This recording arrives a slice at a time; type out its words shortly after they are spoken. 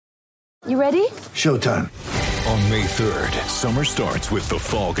You ready? Showtime. On May 3rd, summer starts with The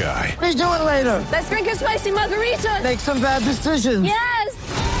Fall Guy. Let's do it later. Let's drink a spicy margarita. Make some bad decisions.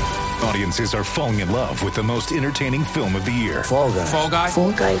 Yes! Audiences are falling in love with the most entertaining film of the year. Fall Guy. Fall Guy?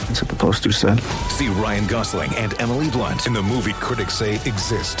 Fall Guy. That's what the poster said. See Ryan Gosling and Emily Blunt in the movie critics say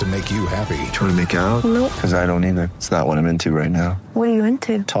exists to make you happy. Trying to make it out? Nope. Because I don't either. It's not what I'm into right now. What are you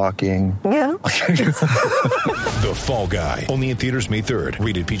into? Talking. Yeah. The Fall Guy. Only in theaters May 3rd.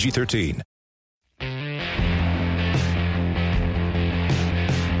 Rated PG-13.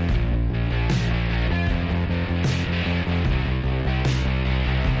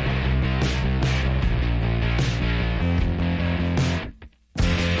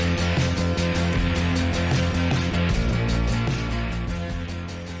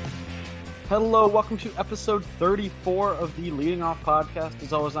 Hello, welcome to episode 34 of the Leading Off Podcast.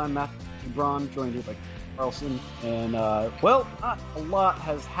 As always, I'm Matthew Braun, joined here by Carlson. And, well, not a lot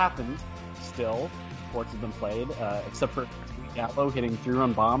has happened still. Sports have been played, except for Gallo hitting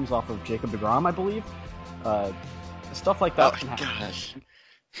 3-run bombs off of Jacob deGrom, I believe. Stuff like that can happen. Gosh.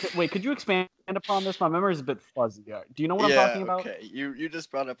 Wait, could you expand upon this? My memory is a bit fuzzy. Do you know what I'm talking about? Okay. You just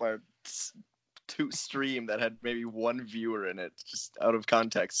brought up our stream that had maybe one viewer in it, just out of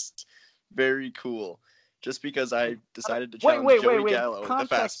context. Very cool. Just because I decided to challenge Joey Gallo with the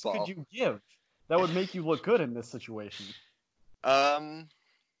context fastball. Could you give that would make you look good in this situation? None.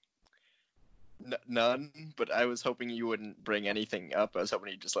 But I was hoping you wouldn't bring anything up. I was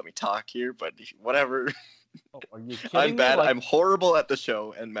hoping you'd just let me talk here. But whatever. Oh, are you kidding I'm bad. me? I'm horrible at the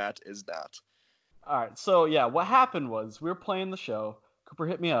show, and Matt is not. All right. So yeah, what happened was we were playing the show. Cooper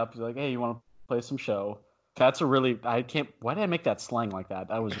hit me up. He's like, "Hey, you want to play some show?" That's a really I can't. Why did I make that slang like that?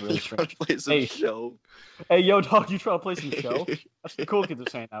 That was really strange. Play some show. Hey, yo, dog, you trying to play some show? That's what cool kids are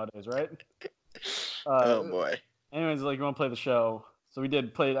saying nowadays, right? Oh boy. Anyways, like, you want to play the show? So we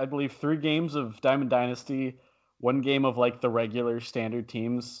played, I believe, 3 games of Diamond Dynasty, 1 game of like the regular standard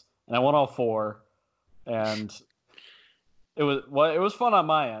teams, and I won all 4. And it was fun on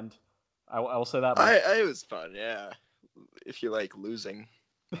my end. I will say that much. It was fun, yeah. If you like losing.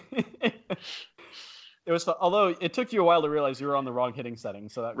 It was fun, although it took you a while to realize you were on the wrong hitting setting,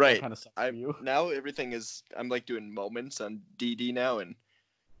 so that kind of sucked for you. Now everything is, I'm like doing moments on DD now, and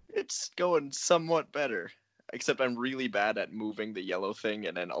it's going somewhat better. Except I'm really bad at moving the yellow thing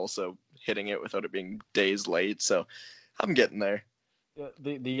and then also hitting it without it being days late, so I'm getting there.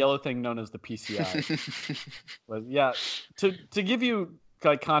 The yellow thing known as the PCI. But yeah, to give you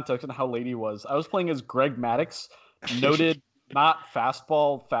like context on how late he was, I was playing as Greg Maddux, noted not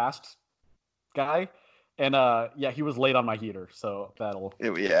fastball fast guy. And, yeah, he was late on my heater, so that'll...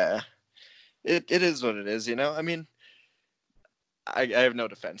 Yeah. It is what it is, you know? I mean, I have no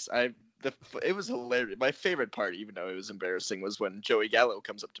defense. It was hilarious. My favorite part, even though it was embarrassing, was when Joey Gallo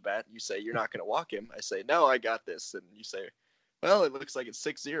comes up to bat. And you say, "You're not going to walk him." I say, "No, I got this." And you say, "Well, it looks like it's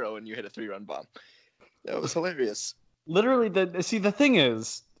 6-0, and you hit a 3-run bomb." That was hilarious. Literally, the thing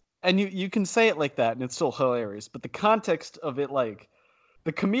is, and you can say it like that, and it's still hilarious, but the context of it, like,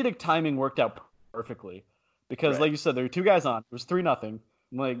 the comedic timing worked out perfectly. Because, like you said, there were 2 guys on. It was 3-0.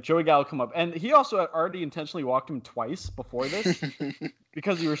 Like, Joey Gallo come up. And he also had already intentionally walked him twice before this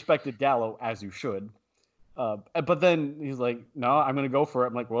because he respected Gallo, as you should. But then he's like, "No, I'm going to go for it."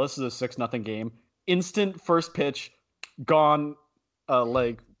 I'm like, well, this is a 6-0 game. Instant first pitch, gone,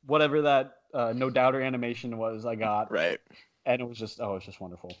 like, whatever that no-doubter animation was I got. Right. And it was just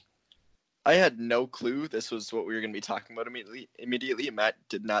wonderful. I had no clue this was what we were going to be talking about immediately. Matt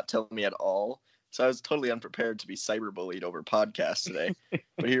did not tell me at all. So I was totally unprepared to be cyberbullied over podcast today.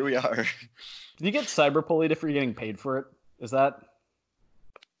 But here we are. Did you get cyberbullied if you're getting paid for it? Is that?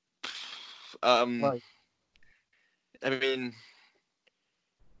 I mean,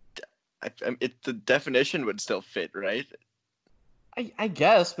 the definition would still fit, right? I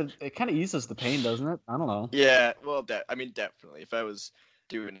guess, but it kind of eases the pain, doesn't it? I don't know. Yeah, well, definitely. If I was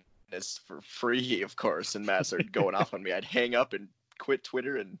doing this for free, of course, and Matt started going off on me, I'd hang up and quit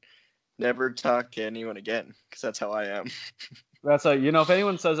Twitter and never talk to anyone again, because that's how I am. That's how, if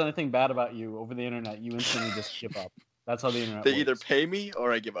anyone says anything bad about you over the internet, you instantly just give up. That's how the internet works. They either pay me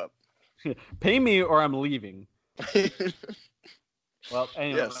or I give up. Pay me or I'm leaving. Well,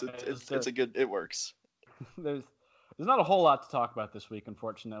 anyway. Yes, it works. There's not a whole lot to talk about this week,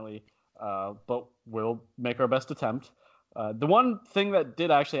 unfortunately, but we'll make our best attempt. The one thing that did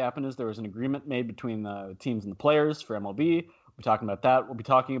actually happen is there was an agreement made between the teams and the players for MLB. We'll be talking about that. We'll be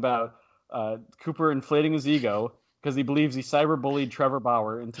talking about Cooper inflating his ego because he believes he cyberbullied Trevor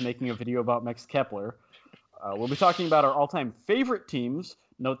Bauer into making a video about Max Kepler. We'll be talking about our all-time favorite teams.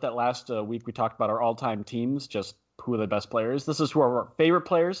 Note that last week we talked about our all-time teams, just who are the best players. This is who are our favorite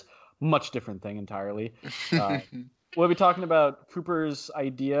players. much different thing entirely. We'll be talking about Cooper's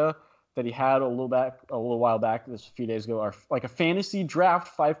idea that he had a little while back, this a few days ago, like a fantasy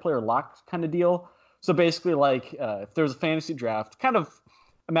draft 5-player lock kind of deal. So basically, like if there's a fantasy draft, kind of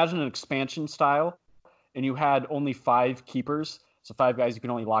imagine an expansion style, and you had only 5 keepers, so 5 guys you can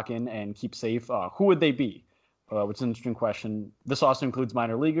only lock in and keep safe. Who would they be? Which is an interesting question. This also includes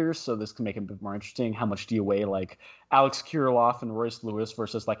minor leaguers, so this can make it a bit more interesting. How much do you weigh like Alex Kirilloff and Royce Lewis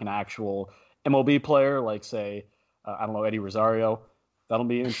versus like an actual MLB player, like say, I don't know, Eddie Rosario? That'll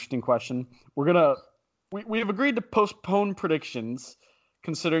be an interesting question. We have agreed to postpone predictions,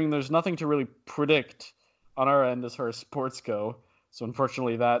 considering there's nothing to really predict on our end as far as sports go. So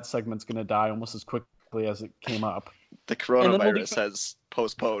unfortunately, that segment's going to die almost as quickly as it came up. The coronavirus has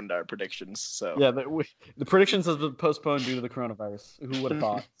postponed our predictions. So yeah, the predictions have been postponed due to the coronavirus. Who would have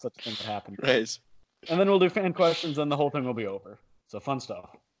thought such a thing could happen? Right. And then we'll do fan questions, and the whole thing will be over. So fun stuff.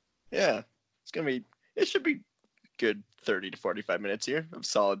 Yeah, it should be good 30 to 45 minutes here of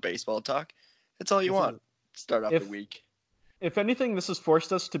solid baseball talk. That's all you want. Start off the week. If anything, this has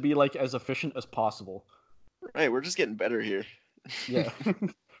forced us to be like as efficient as possible. Right, we're just getting better here. Yeah.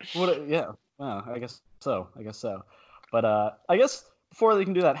 Yeah. Well, I guess so. But I guess before they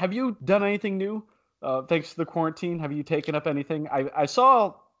can do that, have you done anything new? Thanks to the quarantine, have you taken up anything? I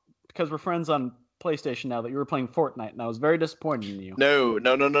saw, because we're friends on PlayStation now, that you were playing Fortnite, and I was very disappointed in you. No.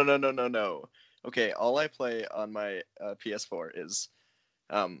 Okay, all I play on my PS4 is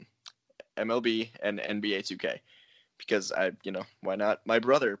MLB and NBA 2K. Because why not? My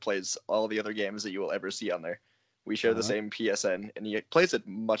brother plays all the other games that you will ever see on there. We share the same PSN, and he plays it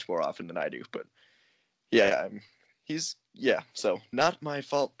much more often than I do. But yeah, so not my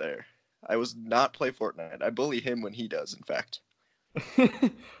fault there. I was not play Fortnite. I bully him when he does, in fact.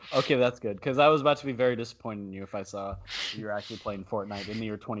 Okay, that's good, because I was about to be very disappointed in you if I saw you were actually playing Fortnite in the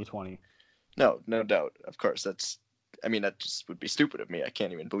year 2020. No doubt. Of course, that just would be stupid of me. I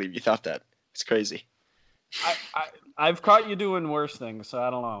can't even believe you thought that. It's crazy. I've caught you doing worse things, so I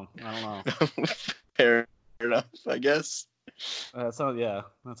don't know. Fair enough, I guess. That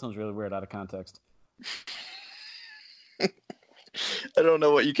sounds really weird out of context. I don't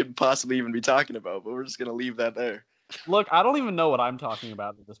know what you could possibly even be talking about, but we're just gonna leave that there. Look, I don't even know what I'm talking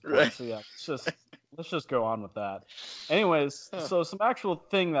about at this point, right. So yeah, let's just go on with that. Anyways, So some actual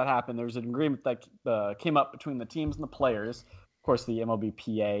thing that happened, there was an agreement that came up between the teams and the players. Of course, the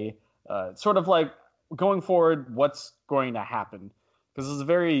MLBPA, sort of like going forward, what's going to happen? Because this is a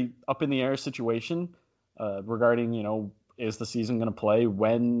very up in the air situation regarding, is the season going to play?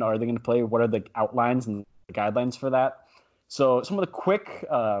 When are they going to play? What are the outlines and the guidelines for that? So some of the quick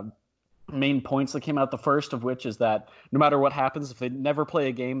main points that came out, the first of which is that no matter what happens, if they never play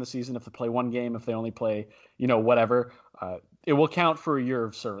a game this season, if they play one game, if they only play, whatever, it will count for a year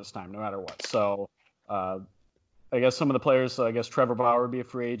of service time no matter what. So I guess some of the players, Trevor Bauer would be a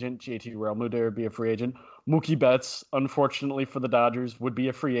free agent, JT Realmuto would be a free agent, Mookie Betts, unfortunately for the Dodgers, would be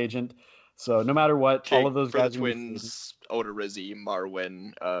a free agent. So no matter what, all of those guys. For the Twins, Odorizzi,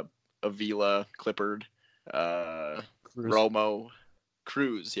 Marwin, Avila, Clippard, Romo,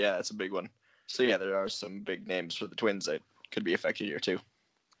 Cruz. Yeah, that's a big one. So yeah, there are some big names for the Twins that could be affected here too.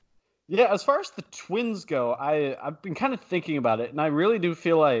 Yeah, as far as the Twins go, I've been kind of thinking about it, and I really do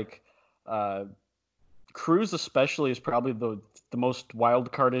feel like Cruz especially is probably the most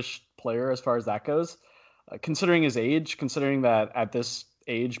wild cardish player as far as that goes, considering his age, considering that at this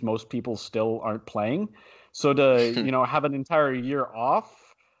age most people still aren't playing. So to have an entire year off,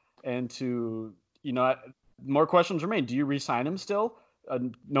 and to more questions remain. Do you re-sign him still,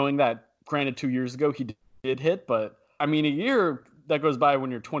 knowing that granted 2 years ago he did hit, but I mean a year that goes by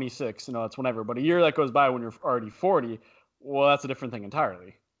when you're 26, it's whenever, but a year that goes by when you're already 40, well, that's a different thing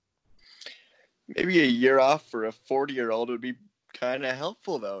entirely. Maybe a year off for a 40-year-old would be kind of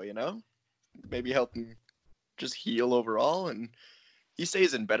helpful, though, Maybe help him just heal overall, and he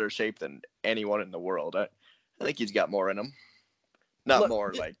stays in better shape than anyone in the world. I think he's got more in him. Not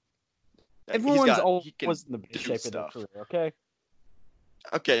more, like... Everyone's always in the best shape of their career, okay?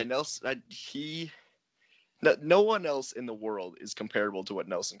 Okay, Nelson, no one else in the world is comparable to what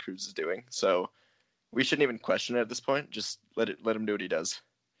Nelson Cruz is doing, so we shouldn't even question it at this point. Just let him do what he does.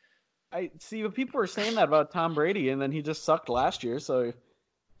 I see, but people are saying that about Tom Brady, and then he just sucked last year. So,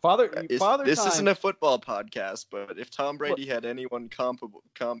 this isn't a football podcast, but if Tom Brady had anyone comparable,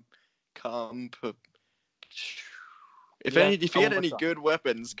 if he had any good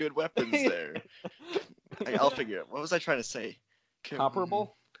weapons there, I'll figure it. What was I trying to say?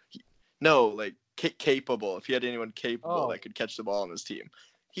 Comparable? No, like capable. If he had anyone capable that could catch the ball on his team,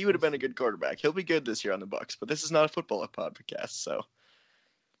 he would have been a good quarterback. He'll be good this year on the Bucs, but this is not a football podcast, so.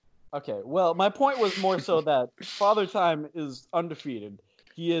 Okay, well, my point was more so that Father Time is undefeated.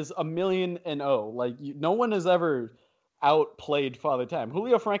 He is 1,000,000-0. Like, no one has ever outplayed Father Time.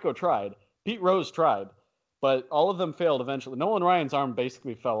 Julio Franco tried. Pete Rose tried. But all of them failed eventually. Nolan Ryan's arm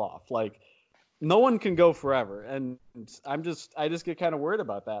basically fell off. Like, no one can go forever. And I just get kind of worried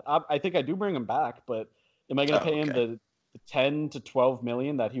about that. I think I do bring him back, but am I going to pay him the 10 to 12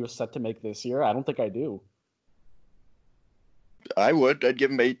 million that he was set to make this year? I don't think I do. I would. I'd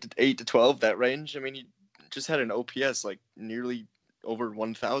give him 8 to 12, that range. I mean, he just had an OPS like nearly over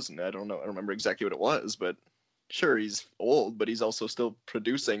 1,000. I don't know. I don't remember exactly what it was, but sure, he's old, but he's also still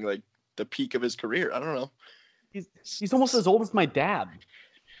producing like the peak of his career. I don't know. He's almost as old as my dad.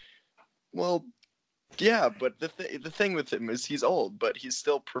 Well, yeah, but the thing with him is he's old, but he's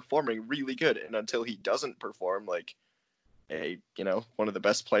still performing really good. And until he doesn't perform like one of the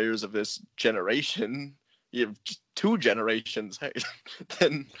best players of this generation, you have 2 generations,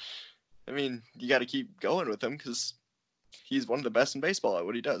 then, I mean, you got to keep going with him because he's one of the best in baseball at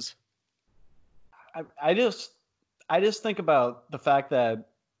what he does. I just think about the fact that,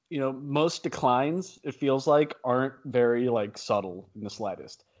 most declines, it feels like, aren't very, like, subtle in the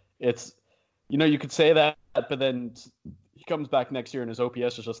slightest. It's, you could say that, but then he comes back next year and his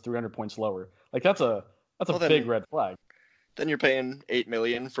OPS is just 300 points lower. Like, that's a big red flag. Then you're paying $8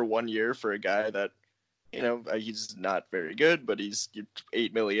 million for 1 year for a guy that, he's not very good, but he's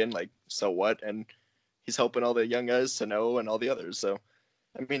 $8 million, like, so what? And he's helping all the young guys, Sano and all the others. So,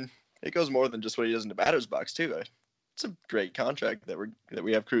 I mean, it goes more than just what he does in the batter's box, too. It's a great contract that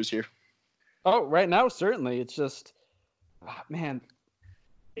we have Cruz here. Oh, right now, certainly. It's just, man,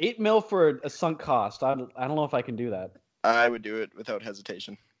 $8 million for a sunk cost. I don't know if I can do that. I would do it without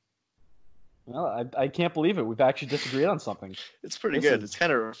hesitation. Well, I can't believe it. We've actually disagreed on something. It's pretty good. It's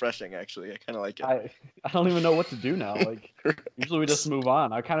kind of refreshing, actually. I kind of like it. I don't even know what to do now. Like, usually we just move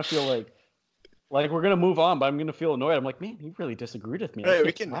on. I kind of feel like we're gonna move on, but I'm gonna feel annoyed. I'm like, man, you really disagreed with me. Right,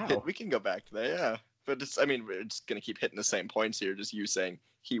 we can go back to that, yeah. But we're just gonna keep hitting the same points here. Just you saying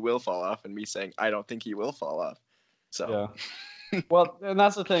he will fall off, and me saying I don't think he will fall off. So. Yeah. Well, and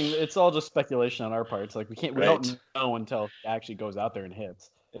that's the thing. It's all just speculation on our part. It's like we don't know until he actually goes out there and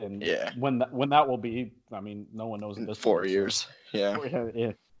hits. And when that will be, I mean, no one knows at this 4 point. years. Yeah.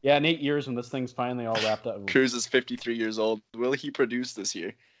 Yeah, in 8 years when this thing's finally all wrapped up. Cruz is 53 years old. Will he produce this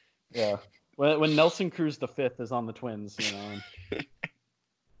year? Yeah. When Nelson Cruz the fifth is on the Twins, and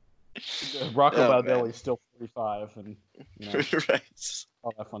Rocco Baldelli's still 45, and right.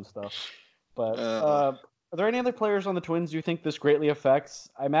 all that fun stuff. But are there any other players on the Twins you think this greatly affects?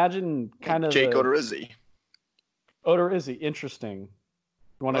 I imagine kind of Jake Odorizzi. Odorizzi, interesting.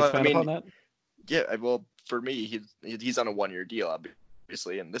 You want to expand upon that? Yeah, well, for me, he's on a 1-year deal,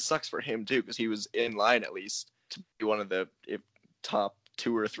 obviously, and this sucks for him too because he was in line at least to be one of the top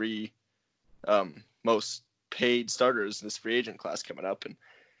 2 or 3 most paid starters in this free agent class coming up. And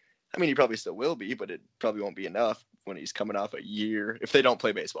I mean, he probably still will be, but it probably won't be enough when he's coming off a year if they don't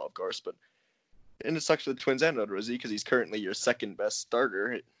play baseball, of course. And it sucks for the Twins and Odorizzi because he's currently your second best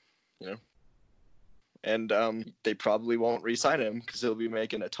starter, And they probably won't re-sign him because he'll be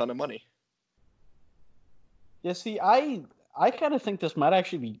making a ton of money. Yeah, see, I kind of think this might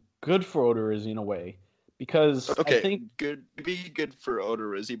actually be good for Odorizzi in a way. Because I think good for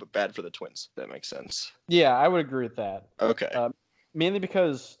Odorizzi, but bad for the Twins. That makes sense. Yeah, I would agree with that. Okay. Mainly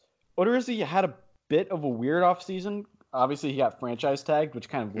because Odorizzi had a bit of a weird offseason. Obviously, he got franchise tagged, which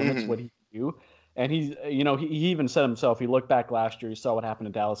kind of limits what he can do. And he even said himself, he looked back last year, he saw what happened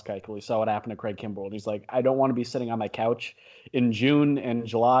to Dallas Keuchel, he saw what happened to Craig Kimbrell, and he's like, I don't want to be sitting on my couch in June and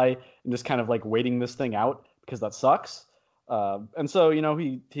July and just kind of like waiting this thing out because that sucks. And so,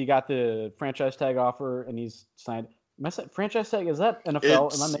 he got the franchise tag offer and he's signed. Franchise tag, is that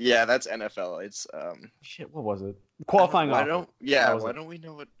NFL? Yeah, that's NFL. It's shit, what was it? Qualifying offer. Why don't we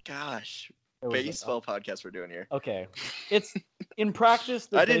know what? Gosh, baseball podcast we're doing here. Okay, it's in practice.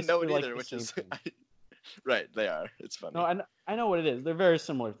 I didn't know it either, which is right. They are. It's funny. No, I know what it is. They're very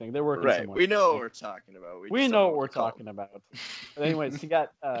similar thing. They're working similar. We know what we're talking about. We know what we're talking about. But anyways, he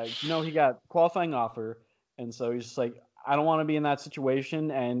got he got qualifying offer, and so he's just like, I don't want to be in that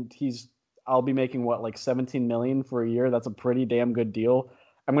situation, and I'll be making like $17 million for a year. That's a pretty damn good deal.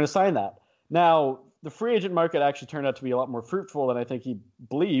 I'm going to sign that. Now, the free agent market actually turned out to be a lot more fruitful than I think he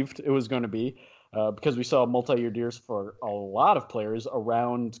believed it was going to be, because we saw multi-year deals for a lot of players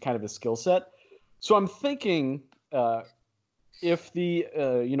around kind of his skill set. So I'm thinking if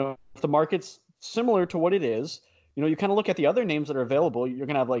the market's similar to what it is, you kind of look at the other names that are available. You're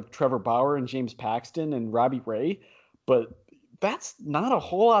going to have like Trevor Bauer and James Paxton and Robbie Ray. But that's not a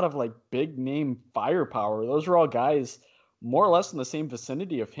whole lot of like big name firepower. Those are all guys more or less in the same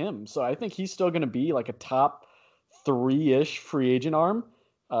vicinity of him. So I think he's still going to be like a top 3-ish free agent arm.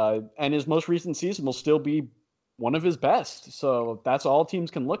 And his most recent season will still be one of his best. So that's all teams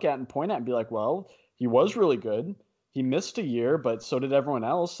can look at and point at and be like, well, he was really good. He missed a year, but so did everyone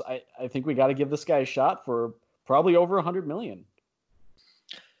else. I think we got to give this guy a shot for probably over $100 million.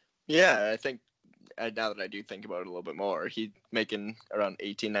 Yeah, I think now that I do think about it a little bit more, he's making around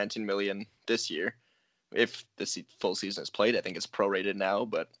 18, 19 million this year. If the full season is played, I think it's prorated now,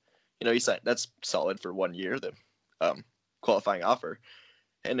 but that's solid for 1 year, the qualifying offer.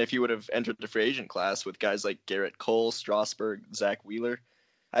 And if he would have entered the free agent class with guys like Garrett Cole, Strasburg, Zach Wheeler,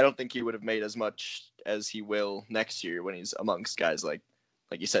 I don't think he would have made as much as he will next year when he's amongst guys like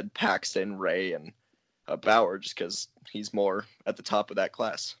you said, Paxton, Ray, and Bauer, just because he's more at the top of that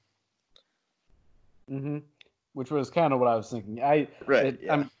class. Mm-hmm. Which was kind of what I was thinking. Yeah.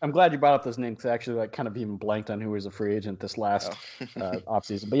 I'm glad you brought up those names because I actually kind of even blanked on who was a free agent this last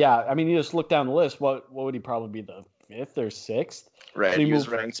offseason. But yeah, I mean, you just look down the list. What would he probably be, the 5th or 6th? Right. He was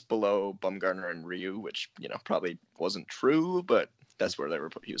ranked below Bumgarner and Ryu, which probably wasn't true, but that's where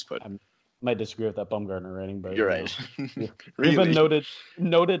he was put. I might disagree with that Bumgarner rating, but you're right. Really? We've been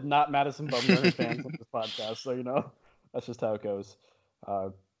noted not Madison Bumgarner fans on this podcast, so that's just how it goes.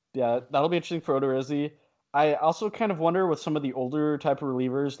 Yeah, that'll be interesting for Odorizzi. I also kind of wonder with some of the older type of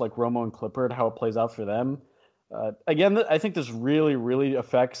relievers like Romo and Clippard how it plays out for them. Again, I think this really, really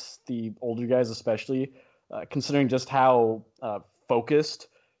affects the older guys, especially considering just how focused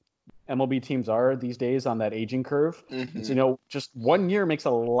MLB teams are these days on that aging curve. Mm-hmm. So, just 1 year makes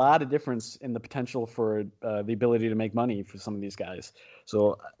a lot of difference in the potential for the ability to make money for some of these guys.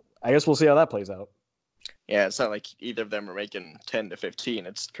 So I guess we'll see how that plays out. Yeah, it's not like either of them are making 10 to 15.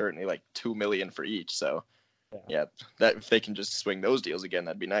 It's currently like $2 million for each. So, yeah, that if they can just swing those deals again,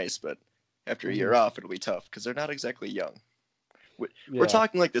 that'd be nice. But after a year off, it'll be tough because they're not exactly young. We're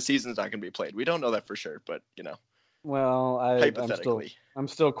talking like the season's not going to be played. We don't know that for sure, but Well, hypothetically, I'm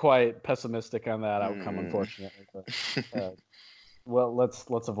still quite pessimistic on that outcome, unfortunately. But, well,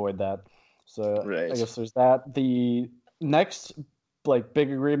 let's avoid that. So right. I guess there's that. The next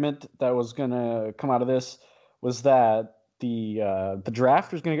big agreement that was gonna come out of this was that the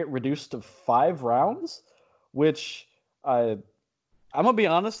draft was gonna get reduced to 5 rounds, which I'm gonna be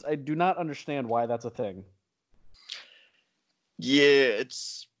honest, I do not understand why that's a thing. Yeah,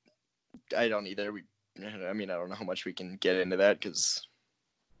 I don't either. I don't know how much we can get into that because,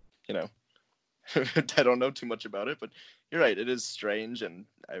 I don't know too much about it, but you're right. It is strange, and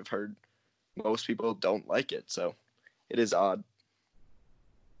I've heard most people don't like it, so it is odd.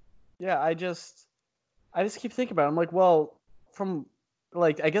 Yeah, I just keep thinking about it. I'm like, well, from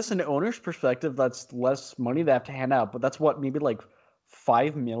I guess an owner's perspective, that's less money they have to hand out, but that's what, maybe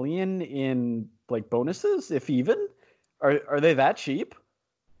 $5 million in bonuses, if even. Are they that cheap?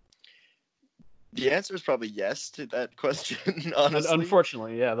 The answer is probably yes to that question, honestly.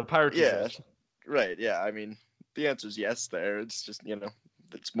 Unfortunately, yeah, the Pirates. Yeah, right. Yeah, I mean, the answer is yes there. It's just,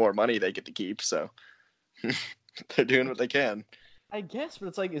 it's more money they get to keep, so they're doing what they can. I guess, but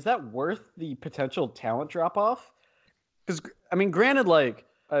it's is that worth the potential talent drop-off? Because, granted,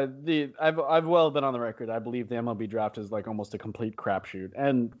 I've well been on the record, I believe the MLB draft is, almost a complete crapshoot,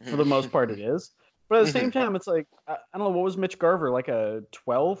 and for the most part it is. But at the same time, it's I don't know, what was Mitch Garver, a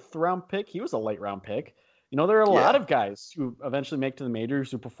 12th round pick? He was a late round pick. There are a lot of guys who eventually make to the majors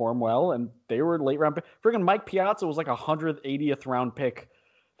who perform well, and they were late round pick. Friggin' Mike Piazza was a 180th round pick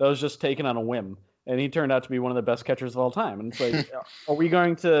that was just taken on a whim, and he turned out to be one of the best catchers of all time. And it's are we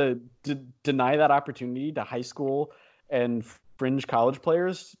going to deny that opportunity to high school and fringe college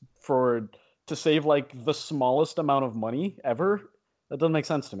players to save the smallest amount of money ever? That doesn't make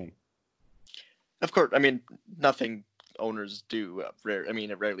sense to me. Of course, nothing owners do.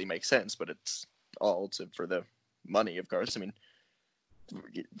 It rarely makes sense, but it's all for the money, of course.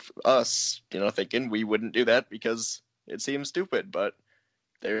 Us, thinking we wouldn't do that because it seems stupid, but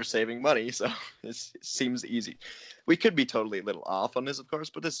they're saving money, so it seems easy. We could be totally a little off on this, of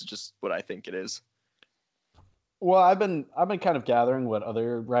course, but this is just what I think it is. Well, I've been kind of gathering what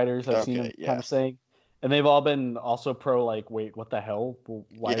other writers I've seen them kind of saying, and they've all been also pro. Wait, what the hell?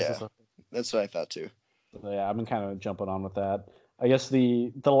 Why is this? That's what I thought too. So, yeah, I've been kind of jumping on with that. I guess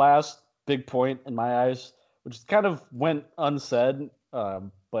the last big point in my eyes, which kind of went unsaid,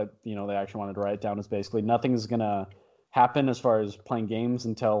 but they actually wanted to write it down, is basically nothing's gonna happen as far as playing games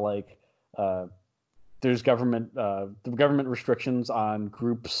until there's government restrictions on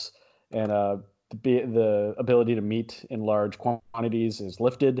groups, and the ability to meet in large quantities is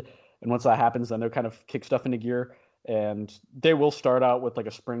lifted. And once that happens, then they'll kind of kick stuff into gear. And they will start out with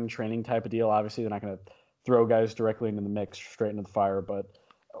a spring training type of deal. Obviously, they're not going to throw guys directly into the mix, straight into the fire. But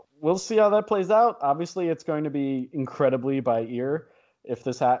we'll see how that plays out. Obviously, it's going to be incredibly by ear. If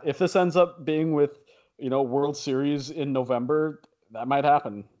this ends up being with, World Series in November, that might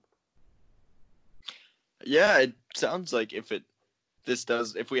happen. Yeah, it sounds like if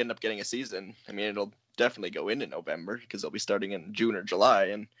we end up getting a season, I mean, it'll definitely go into November because they'll be starting in June or July.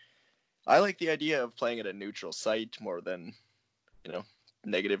 And I like the idea of playing at a neutral site more than,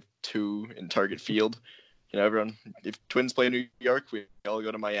 -2 in Target Field. If Twins play in New York, we all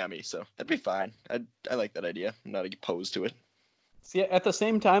go to Miami. So that'd be fine. I like that idea. I'm not opposed to it. See, at the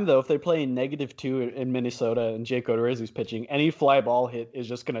same time, though, if they play in -2 in Minnesota and Jake Odorizzi's pitching, any fly ball hit is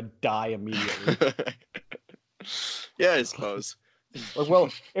just going to die immediately. Yeah, I suppose. Well,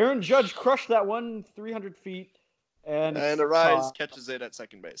 Aaron Judge crushed that one 300 feet. And Arise catches it at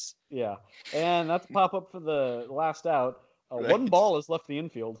second base. Yeah, and that's a pop-up for the last out. One ball has left the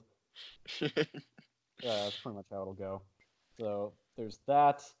infield. Yeah, that's pretty much how it'll go. So there's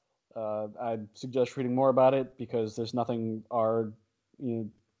that. I'd suggest reading more about it because there's nothing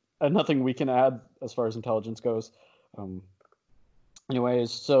nothing we can add as far as intelligence goes.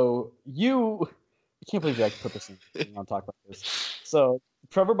 Anyways, so I can't believe you actually put this in. I'll talk about this. So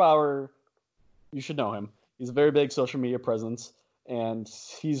Trevor Bauer, you should know him. He's a very big social media presence, and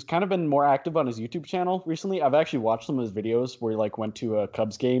he's kind of been more active on his YouTube channel recently. I've actually watched some of his videos where he went to a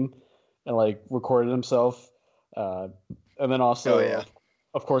Cubs game and recorded himself, and then also,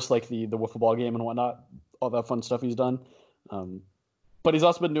 of course, the wiffle ball game and whatnot, all that fun stuff he's done. But he's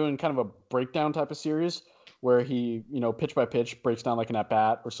also been doing kind of a breakdown type of series where he, pitch by pitch breaks down an at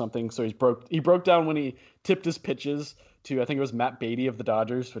bat or something. So he broke down when he tipped his pitches to, I think it was Matt Beatty of the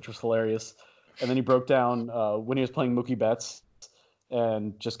Dodgers, which was hilarious. And then he broke down when he was playing Mookie Betts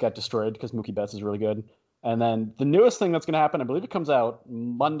and just got destroyed because Mookie Betts is really good. And then the newest thing that's going to happen, I believe it comes out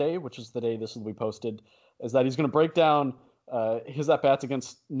Monday, which is the day this will be posted, is that he's going to break down his at-bats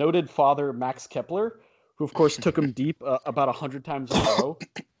against noted father Max Kepler, who, of course, took him deep about 100 times in a row.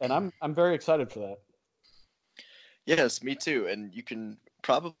 And I'm very excited for that. Yes, me too. And you can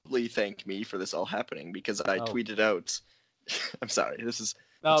probably thank me for this all happening because I tweeted out. I'm sorry.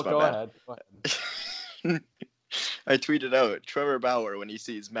 No, go ahead. I tweeted out Trevor Bauer when he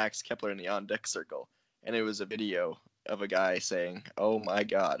sees Max Kepler in the on-deck circle. And it was a video of a guy saying, "Oh my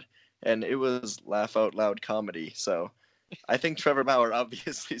God." And it was laugh out loud comedy. So I think Trevor Bauer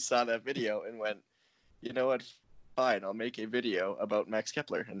obviously saw that video and went, "You know what? Fine, I'll make a video about Max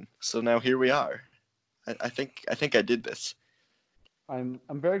Kepler." And so now here we are. I think I did this. I'm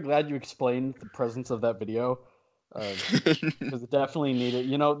very glad you explained the presence of that video because it definitely needed.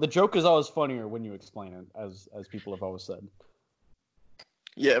 The joke is always funnier when you explain it, as people have always said.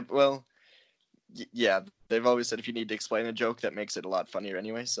 Yeah, well, yeah, they've always said if you need to explain a joke, that makes it a lot funnier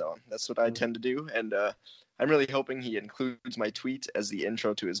anyway. So that's what I tend to do, and I'm really hoping he includes my tweet as the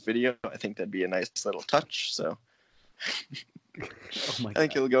intro to his video. I think that'd be a nice little touch. So I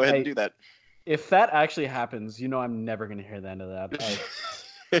think he'll go ahead and do that. If that actually happens, I'm never going to hear the end of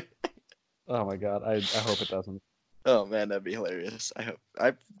that. Oh my God, I hope it doesn't. Oh man, that'd be hilarious. I hope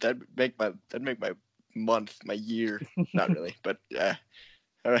that'd make my month, my year. Not really, but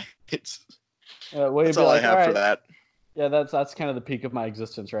all right. That's all I have for that. Yeah, that's kind of the peak of my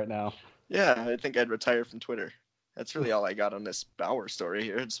existence right now. Yeah, I think I'd retire from Twitter. That's really all I got on this Bauer story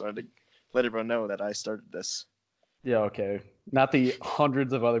here. I just wanted to let everyone know that I started this. Yeah, okay. Not the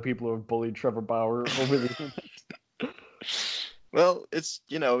hundreds of other people who have bullied Trevor Bauer over the internet. Well,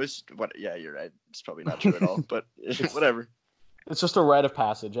 yeah, you're right. It's probably not true at all, but whatever. It's just a rite of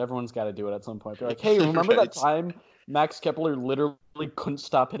passage. Everyone's got to do it at some point. They're like, hey, remember that time Max Kepler literally couldn't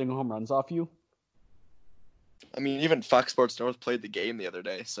stop hitting home runs off you? I mean, even Fox Sports North played the game the other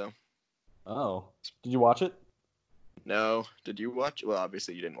day, so. Oh. Did you watch it? No. Did you watch? Well,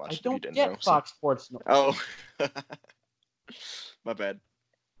 obviously you didn't watch it. I don't get Fox Sports North. Oh. My bad.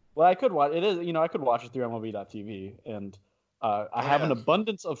 Well, I could watch it. I could watch it through MLB.tv, and I have an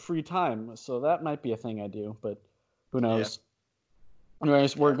abundance of free time, so that might be a thing I do, but who knows? Yeah.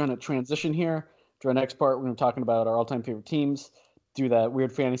 Anyways, we're going to transition here to our next part. We're going to be talking about our all-time favorite teams, do that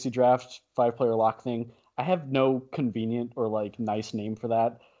weird fantasy draft 5-player lock thing. I have no convenient or nice name for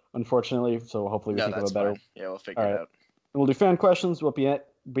that, unfortunately, so hopefully we think of a better. Fine. Yeah, we'll figure it out. We'll do fan questions. We'll be at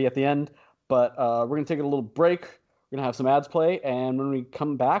the end, but we're going to take a little break. We're going to have some ads play, and when we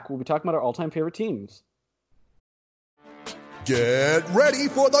come back, we'll be talking about our all-time favorite teams. Get ready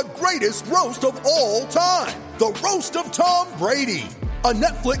for the greatest roast of all time, the Roast of Tom Brady, a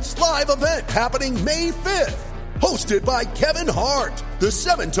Netflix live event happening May 5th. hosted by Kevin Hart. The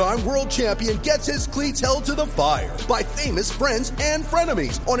 7-time world champion gets his cleats held to the fire by famous friends and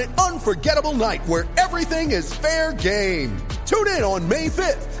frenemies on an unforgettable night where everything is fair game. Tune in on May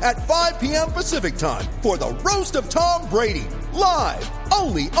 5th at 5 p.m. Pacific time for the Roast of Tom Brady, live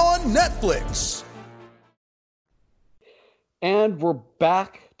only on Netflix. And we're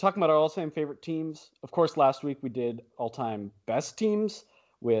back talking about our all-time favorite teams. Of course, last week we did all-time best teams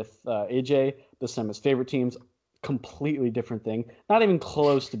with AJ. This time his favorite teams. Completely different thing. Not even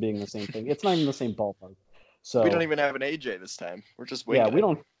close to being the same thing. It's not even the same ballpark. So We don't even have an AJ this time. We're just waiting. Yeah, we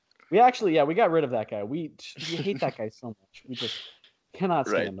don't. We actually, we got rid of that guy. We hate that guy so much. We just cannot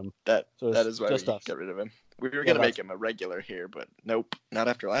stand him. That So that it's is why we just us. got rid of him. We were Yeah, gonna make that's- him a regular here, but nope, not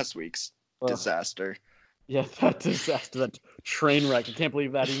after last week's Ugh. disaster. Yeah, that disaster, that train wreck. I can't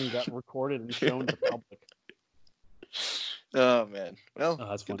believe that even got recorded and shown to the public. Oh man. Well, Oh,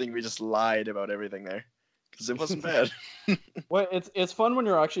 that's good fun. thing we just lied about everything there, because it wasn't bad. Well, it's fun when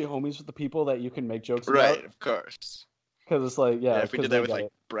you're actually homies with the people that you can make jokes Right, about. of course. Because it's like, Yeah, if we 'cause did they that with got like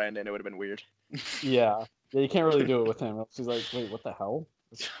it. Brandon, it would have been weird. Yeah, you can't really do it with him. Else he's like, wait, what the hell?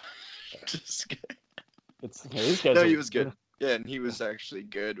 Just- These guys no, are- he was good. Yeah, and he was actually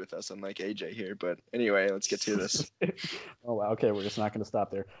good with us, unlike AJ here. But anyway, let's get to this. Oh, wow. Okay, we're just not going to stop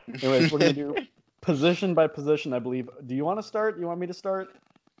there. Anyways, we're going to do position by position, I believe. Do you want to start? Do you want me to start?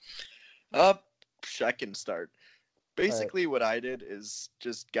 I can start. Basically, what I did is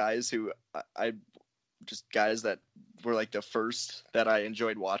just guys who just guys that were like the first that I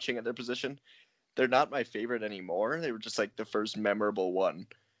enjoyed watching at their position. They're not my favorite anymore. They were just like the first memorable one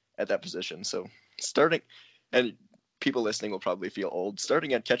at that position. So starting, and people listening will probably feel old.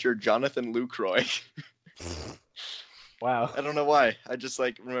 Starting at catcher, Jonathan Lucroy. Wow. I don't know why. I just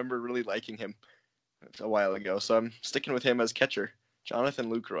like remember really liking him a while ago. So I'm sticking with him as catcher,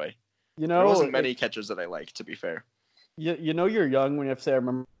 Jonathan Lucroy. You There know, wasn't many catchers that I liked, to be fair. you know you're young when you have to say, I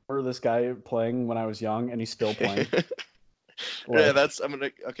remember this guy playing when I was young, and he's still playing. Yeah, I'm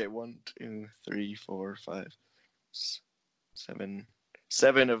gonna. Okay, 1, 2, 3, 4, 5, 7.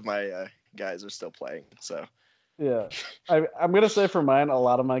 7 of my guys are still playing. So Yeah, I'm gonna say for mine, a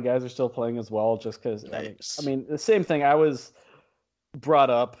lot of my guys are still playing as well, just because. Nice. I mean, the same thing. I was brought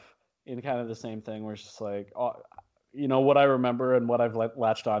up in kind of the same thing, where it's just like, you know, what I remember and what I've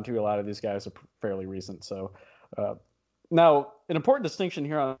latched onto. A lot of these guys are fairly recent. So now, an important distinction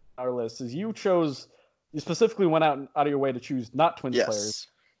here on our list is you specifically went out of your way to choose not Twins yes, players,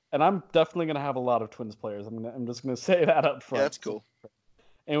 and I'm definitely gonna have a lot of Twins players. I'm just gonna say that up front. yeah, that's cool.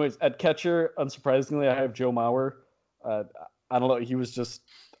 Anyways, at catcher, unsurprisingly, I have Joe Mauer. I don't know.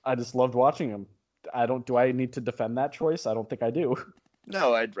 I just loved watching him. Do I need to defend that choice? I don't think I do.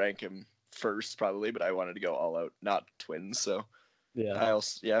 No, I'd rank him first probably, but I wanted to go all out, not Twins. So Yeah,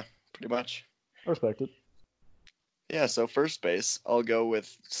 yeah, pretty much. I respect it. Yeah, so first base, I'll go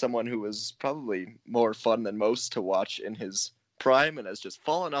with someone who was probably more fun than most to watch in his prime and has just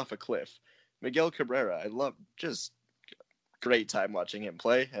fallen off a cliff. Miguel Cabrera. I love just great time watching him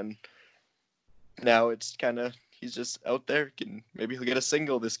play, and now it's kind of he's just out there. Maybe he'll get a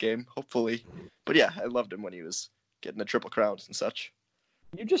single this game, hopefully. But yeah, I loved him when he was getting the triple crowns and such.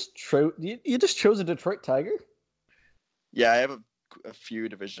 You just chose a Detroit Tiger? Yeah, I have a few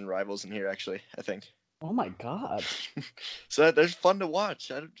division rivals in here actually, I think. Oh my god. So they're fun to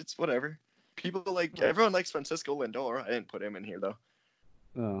watch. It's whatever. Everyone likes Francisco Lindor. I didn't put him in here though.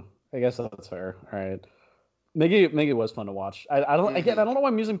 Oh, I guess that's fair. All right. Miggy was fun to watch. I don't know why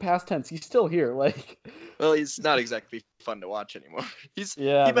I'm using past tense. He's still here. Like, Well, he's not exactly fun to watch anymore. He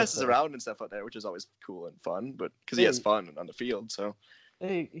that's messes fair. around and stuff out there, which is always cool and fun, but because he has fun on the field. So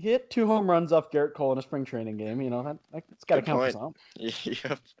hey, he hit 2 home runs off Garrett Cole in a spring training game. You know, that's got to Good count for point. something.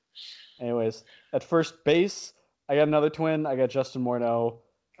 yeah, Anyways, at first base, I got another twin. I got Justin Morneau.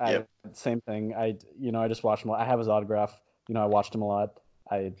 Yep. Same thing. I just watched him. I have his autograph. I watched him a lot.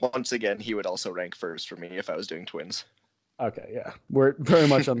 once again, he would also rank first for me if I was doing Twins. Okay, yeah, we're very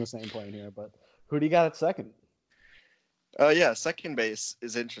much on the same plane here. But who do you got at second? Yeah, second base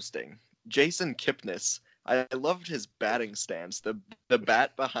is interesting. Jason Kipnis. I loved his batting stance. The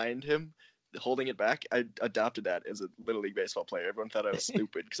bat behind him, holding it back. I adopted that as a Little League baseball player. Everyone thought I was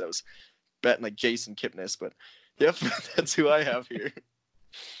stupid because I was batting like Jason Kipnis. But yep, that's who I have here.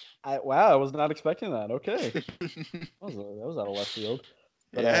 Wow, I was not expecting that. Okay, that was out of left field.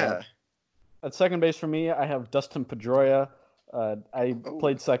 But, Yeah. At second base for me, I have Dustin Pedroia. I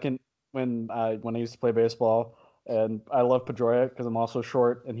played second when I used to play baseball, and I love Pedroia because I'm also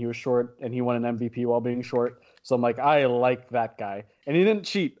short, and he was short, and he won an MVP while being short. So I'm like, I like that guy, and he didn't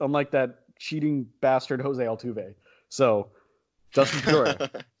cheat, unlike that cheating bastard Jose Altuve. So Dustin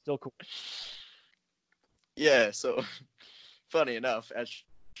Pedroia, still cool. Yeah, so funny enough, at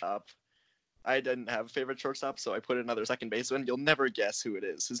shortstop, I didn't have a favorite shortstop, so I put another second baseman. You'll never guess who it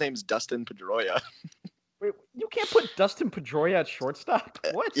is. His name's Dustin Pedroia. Wait, you can't put Dustin Pedroia at shortstop?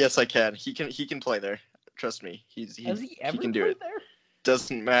 What? Yes, I can. He can play there. Trust me. Has he ever can do played it. there?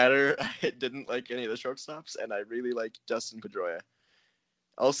 Doesn't matter. I didn't like any of the shortstops, and I really like Dustin Pedroia.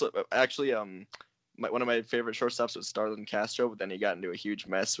 Also, actually, one of my favorite shortstops was Starlin Castro, but then he got into a huge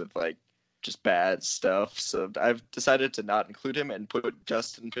mess with like just bad stuff. So I've decided to not include him and put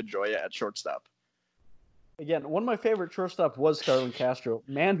Dustin Pedroia at shortstop. Again, one of my favorite shortstops was Starlin Castro,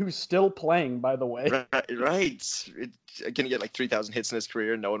 man who's still playing, by the way. Right. Gonna get like 3,000 hits in his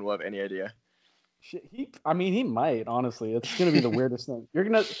career. No one will have any idea. Shit, he might, honestly. It's going to be the weirdest thing.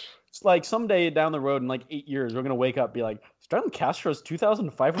 It's like someday down the road in like 8 years, we're going to wake up and be like, Starlin Castro's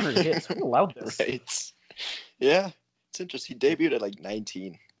 2,500 hits. Who allowed this? Right. Yeah, it's interesting. He debuted at like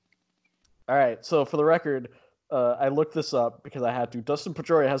 19. All right, so for the record, I looked this up because I had to. Dustin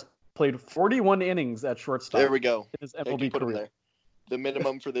Pedroia has played 41 innings at shortstop. There we go. In his I can MLB put him career. there. The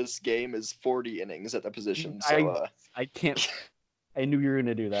minimum for this game is 40 innings at that position. So I can't. I knew you were going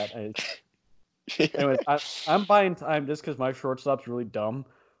to do that. Anyways, I'm buying time just because my shortstop's really dumb,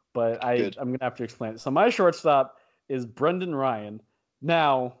 but I'm going to have to explain it. So my shortstop is Brendan Ryan.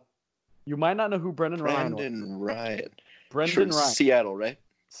 Now, you might not know who Brendan Ryan was. Brendan Ryan. Seattle, right?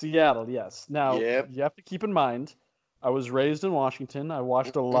 Seattle, yes. Now, Yep. You have to keep in mind, I was raised in Washington. I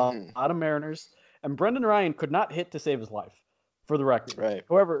watched a lot of Mariners, and Brendan Ryan could not hit to save his life, for the record. Right.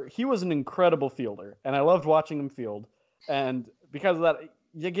 However, he was an incredible fielder, and I loved watching him field. And because of that,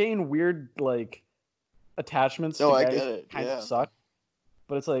 you gain weird like attachments to I guys get that it. kind Yeah. of suck.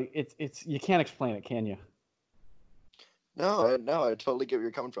 But it's like it's you can't explain it, can you? No, I totally get where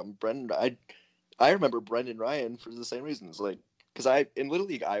you're coming from. I remember Brendan Ryan for the same reasons. Like, because in Little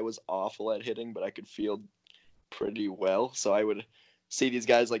League I was awful at hitting, but I could field pretty well. So I would see these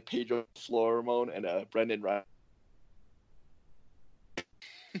guys like Pedro Florimon and Brendan Ryan.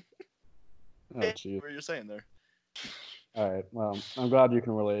 Oh, jeez. What were you saying there? All right. Well, I'm glad you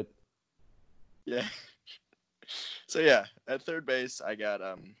can relate. Yeah. So yeah, at third base I got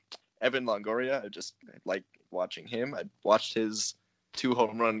Evan Longoria. I just like watching him. I watched his 2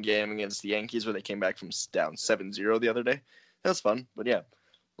 home run game against the Yankees where they came back from down 7-0 the other day. That was fun. But yeah,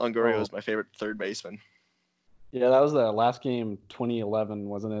 Longoria was my favorite third baseman. Yeah, that was the last game, 2011,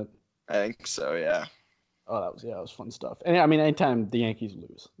 wasn't it? I think so. Yeah. Oh, that was fun stuff. And I mean, anytime the Yankees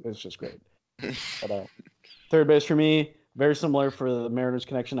lose, it's just great. But third base for me, very similar for the Mariners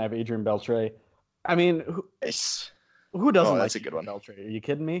connection. I have Adrian Beltre. I mean, who doesn't like that's a good one. Beltre? Are you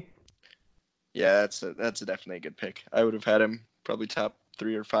kidding me? Yeah, that's definitely a good pick. I would have had him probably top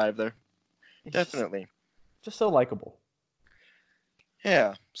 3 or 5 there. Definitely. Just so likable.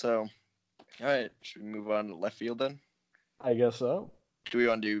 Yeah. So, all right. Should we move on to left field then? I guess so. Do we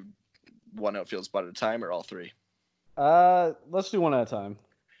want to do one outfield spot at a time or all 3? Let's do one at a time.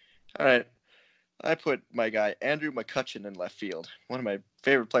 All right. I put my guy Andrew McCutchen in left field. One of my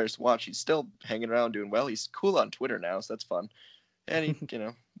favorite players to watch. He's still hanging around doing well. He's cool on Twitter now, so that's fun. And he,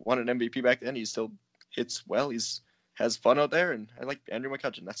 won an MVP back then. He still hits well. He's has fun out there, and I like Andrew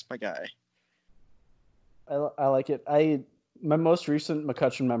McCutchen. That's my guy. I like it. My most recent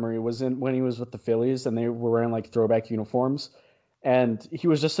McCutchen memory was when he was with the Phillies and they were wearing like throwback uniforms, and he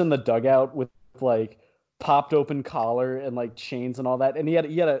was just in the dugout with like popped open collar and like chains and all that, and he had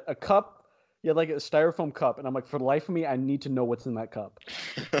a cup. He had like a styrofoam cup, and I'm like, for the life of me, I need to know what's in that cup.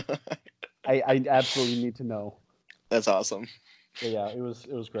 I absolutely need to know. That's awesome. But yeah, it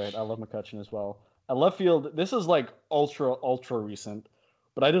was great. I love McCutchen as well. At left field, this is like ultra recent,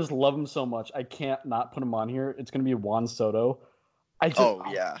 but I just love him so much. I can't not put him on here. It's gonna be Juan Soto. Oh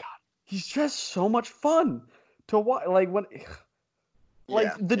yeah, God, he's just so much fun to watch. Like when,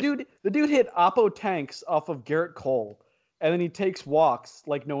 the dude hit Oppo tanks off of Garrett Cole, and then he takes walks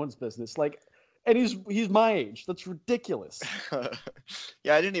like no one's business. Like, and he's my age. That's ridiculous.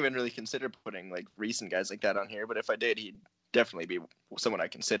 Yeah, I didn't even really consider putting like recent guys like that on here, but if I did, he'd definitely be someone I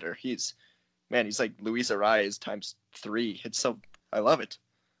consider. He's like Luis Arias times 3. I love it.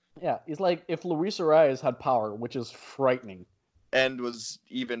 Yeah, he's like if Luis Arias had power, which is frightening. And was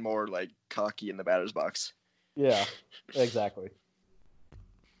even more like cocky in the batter's box. Yeah, exactly.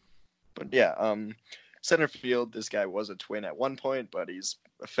 But yeah, center field, this guy was a Twin at one point, but he's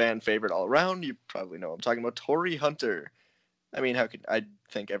a fan favorite all around. You probably know I'm talking about Torrey Hunter. I mean, I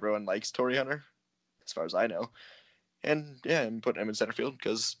think everyone likes Torrey Hunter, as far as I know. And yeah, I'm putting him in center field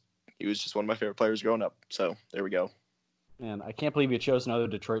because he was just one of my favorite players growing up. So there we go. Man, I can't believe you chose another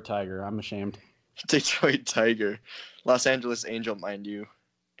Detroit Tiger. I'm ashamed. Detroit Tiger. Los Angeles Angel, mind you.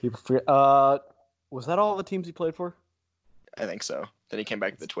 People forget. Was that all the teams he played for? I think so. Then he came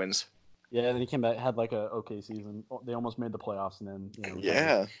back to the Twins. Yeah, then he came back, had like a okay season. They almost made the playoffs, and then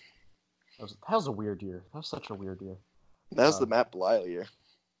Yeah. That was a weird year. That was such a weird year. That was the Matt Belisle year.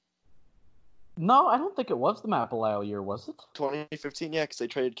 No, I don't think it was the Matt Belisle year, was it? 2015, yeah, because they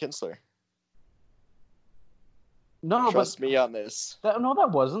traded Kinsler. No, Trust me on this. that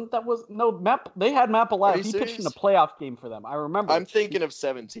wasn't. They had Matt Belisle. He pitched in a playoff game for them. I remember. I'm thinking of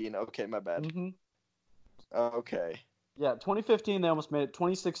 17. Okay, my bad. Mm-hmm. Okay. Yeah, 2015 they almost made it.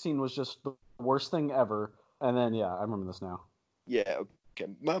 2016 was just the worst thing ever. And then I remember this now. Yeah,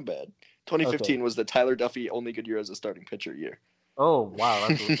 okay, my bad. 2015 was the Tyler Duffy only good year as a starting pitcher year. Oh wow,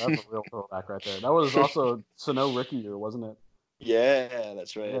 that's a real throwback right there. That was also Sano Ricky year, wasn't it? Yeah,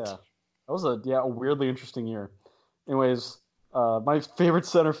 that's right. Yeah, that was a weirdly interesting year. Anyways, my favorite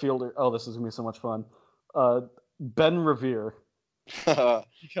center fielder. Oh, this is gonna be so much fun. Ben Revere, because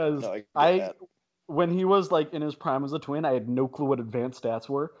when he was like in his prime as a Twin, I had no clue what advanced stats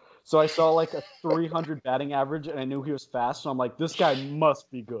were. So I saw like a 300 batting average, and I knew he was fast. So I'm like, this guy must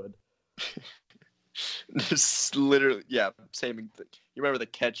be good. This literally, same thing. You remember the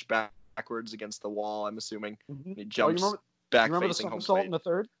catch backwards against the wall? I'm assuming he jumps back facing home plate. In the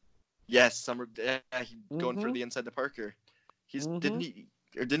third? Yes, going for the inside the Parker. Didn't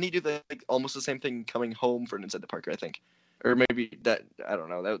he do almost the same thing coming home for an inside the Parker? I think, or maybe that I don't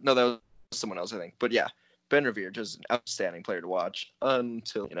know. That was someone else, I think. But yeah, Ben Revere, just an outstanding player to watch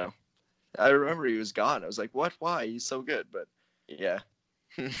until I remember he was gone. I was like, what? Why? He's so good, but yeah.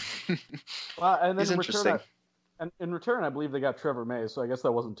 Well, and then he's interesting. In return, I believe they got Trevor May, so I guess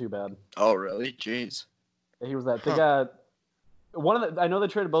that wasn't too bad. Oh, really? Jeez. He was that. They got one of the. I know they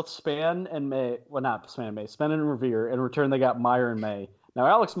traded both Span and May. Well, not Span and May. Span and Revere. In return, they got Meyer and May. Now,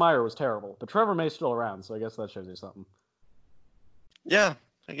 Alex Meyer was terrible, but Trevor May's still around, so I guess that shows you something. Yeah,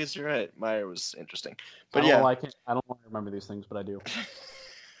 I guess you're right. Meyer was interesting, but I don't want to remember these things, but I do.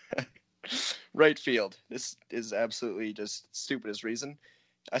 Right field. This is absolutely just stupidest reason.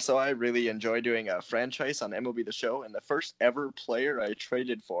 I really enjoy doing a franchise on MLB The Show, and the first ever player I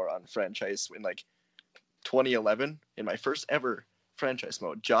traded for on franchise in 2011 in my first ever franchise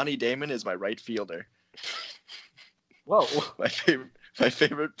mode. Johnny Damon is my right fielder. Whoa. My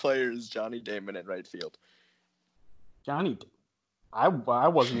favorite player is Johnny Damon in right field. Johnny, I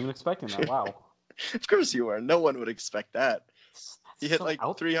wasn't even expecting that. Wow. Of course you are. No one would expect that. He hit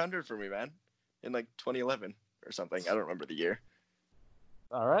 300 for me, man, in 2011 or something. I don't remember the year.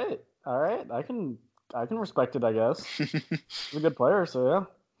 All right. I can respect it, I guess. He's a good player, so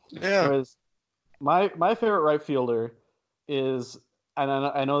yeah. Yeah. Anyways, my favorite right fielder is, and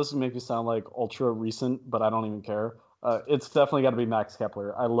I know this will make me sound like ultra recent, but I don't even care. It's definitely got to be Max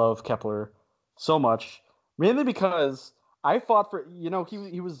Kepler. I love Kepler so much, mainly because I fought for,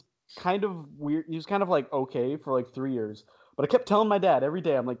 he was kind of weird. He was kind of okay for 3 years, but I kept telling my dad every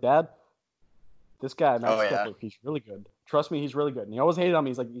day, I'm like, Dad, this guy, Max Kepler, he's really good. Trust me, he's really good. And he always hated on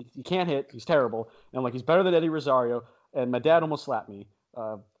me. He's like, he can't hit. He's terrible. And I'm like, he's better than Eddie Rosario. And my dad almost slapped me.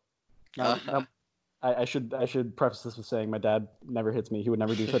 I should preface this with saying my dad never hits me. He would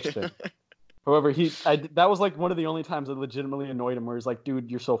never do such a thing. However, that was one of the only times I legitimately annoyed him, where he's like,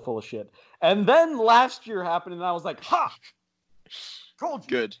 dude, you're so full of shit. And then last year happened, and I was like, ha! Told you.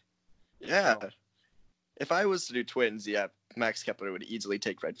 Good. Yeah. If I was to do Twins, Max Kepler would easily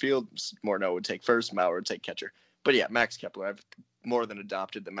take right field. Morneau would take first. Mauer would take catcher. But yeah, Max Kepler. I've more than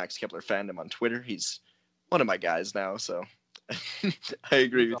adopted the Max Kepler fandom on Twitter. He's one of my guys now, so I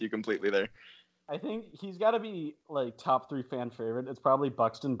agree with you completely there. I think he's got to be top 3 fan favorite. It's probably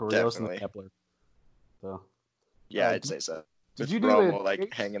Buxton, Berrios, and Kepler. So. Yeah, I'd say so. Did you do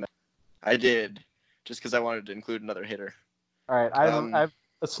Romo hanging out? I did, just because I wanted to include another hitter. All right, I have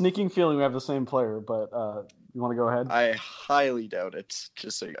a sneaking feeling we have the same player, but you want to go ahead? I highly doubt it.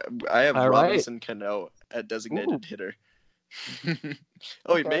 Just so I have Robinson Cano at designated hitter.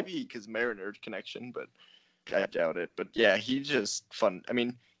 Okay. Maybe because Mariner connection, but I doubt it. But yeah, he's just fun. I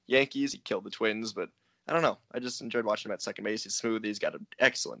mean, Yankees, he killed the Twins, but I don't know. I just enjoyed watching him at second base. He's smooth. He's got an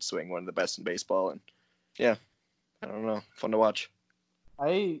excellent swing, one of the best in baseball, and yeah, I don't know, fun to watch.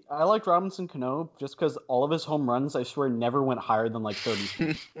 I liked Robinson Cano just because all of his home runs, I swear, never went higher than 30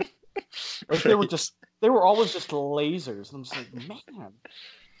 feet. They were always just lasers. I'm just like, man.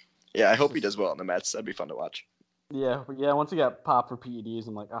 Yeah, I hope he does well in the Mets. That'd be fun to watch. Yeah. Once he got popped for PEDs,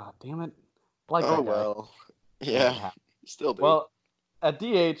 I'm like, damn it. That guy. Well. Yeah. Still do. Well, at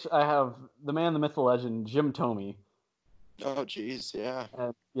DH, I have the man, the myth, the legend, Jim Thome. Oh, jeez, yeah.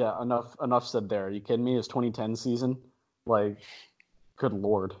 And yeah, enough said there. Are you kidding me? His 2010 season, good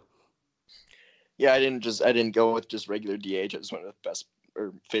lord. Yeah, I didn't go with just regular DH. I just went with best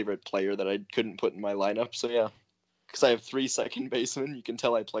or favorite player that I couldn't put in my lineup. So yeah, because I have 3 second basemen. You can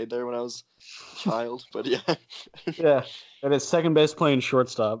tell I played there when I was a child. But yeah. Yeah, and it's second base playing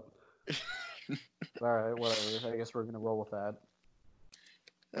shortstop. All right, whatever. I guess we're gonna roll with that.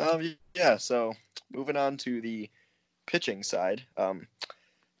 Yeah. So moving on to the pitching side.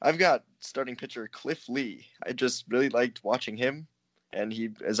 I've got starting pitcher Cliff Lee. I just really liked watching him, and he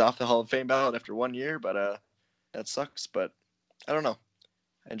is off the Hall of Fame ballot after 1 year, but that sucks. But I don't know.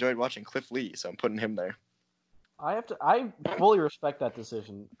 I enjoyed watching Cliff Lee, so I'm putting him there. I fully respect that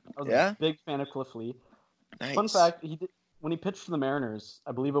decision. I was a big fan of Cliff Lee. Nice. Fun fact, when he pitched for the Mariners,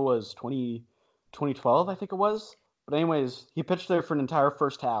 I believe it was 2012, I think it was. But anyways, he pitched there for an entire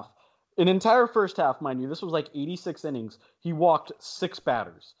first half. An entire first half, mind you. This was like 86 innings. He walked 6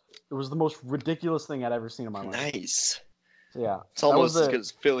 batters. It was the most ridiculous thing I'd ever seen in my life. Nice. So, yeah. It's almost as good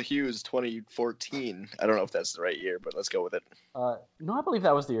as Phil Hughes 2014. I don't know if that's the right year, but let's go with it. No, I believe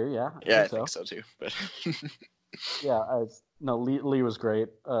that was the year, yeah. I think so too. But yeah, Lee was great.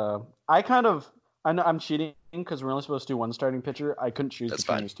 I'm cheating because we're only supposed to do one starting pitcher. I couldn't choose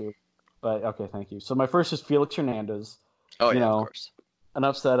between these two. But okay, thank you. So my first is Felix Hernandez. Oh, yeah, of course.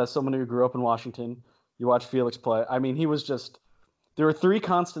 Enough said, as someone who grew up in Washington, you watch Felix play. I mean, he was just – there were 3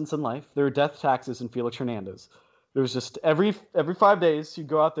 constants in life. There were death taxes and Felix Hernandez. It was just every 5 days, you'd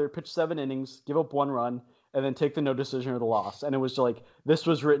go out there, pitch 7 innings, give up 1 run, and then take the no decision or the loss. And it was like this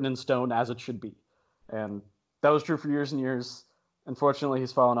was written in stone as it should be. And that was true for years and years. Unfortunately,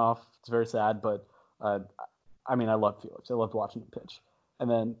 he's fallen off. It's very sad, but I love Felix. I loved watching him pitch.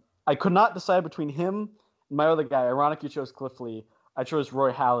 And then I could not decide between him and my other guy. Ironic you chose Cliff Lee. I chose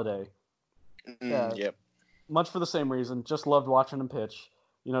Roy Halladay. Yep. Much for the same reason. Just loved watching him pitch.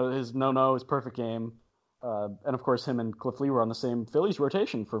 His no-no, his perfect game. And, of course, him and Cliff Lee were on the same Phillies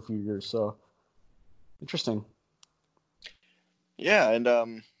rotation for a few years. So, interesting. Yeah, and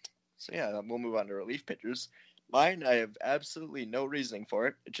we'll move on to relief pitchers. Mine, I have absolutely no reasoning for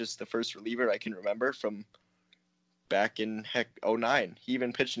it. It's just the first reliever I can remember from back in, 2009. He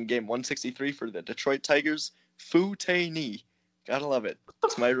even pitched in game 163 for the Detroit Tigers. Fu Tae Ni. Gotta love it.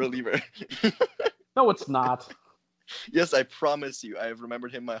 It's my reliever. No, it's not. Yes, I promise you. I have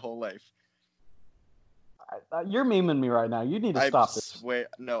remembered him my whole life. You're memeing me right now. You need to stop this.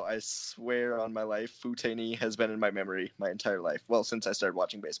 I swear on my life, Fu Tae Ni has been in my memory my entire life. Well, since I started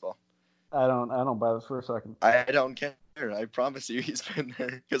watching baseball. I don't buy this for a second. I don't care. I promise you he's been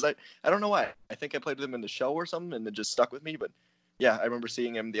there. Because I don't know why. I think I played with him in the show or something, and it just stuck with me. But, yeah, I remember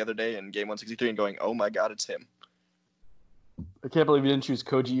seeing him the other day in game 163 and going, oh, my God, it's him. I can't believe you didn't choose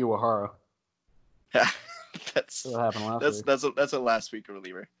Koji Uehara. That's what happened last week. That's a last week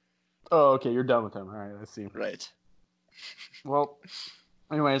reliever. Oh, okay, you're done with him. All right, I see. Right. Well,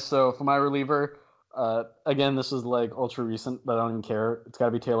 anyway, so for my reliever, again, this is like ultra recent, but I don't even care. It's got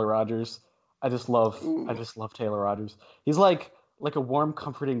to be Taylor Rogers. I just love Taylor Rogers. He's like a warm,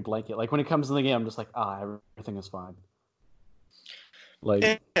 comforting blanket. Like when he comes in the game, I'm just like, everything is fine.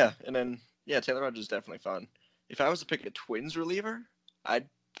 Like yeah, and then Taylor Rogers is definitely fun. If I was to pick a Twins reliever, I'd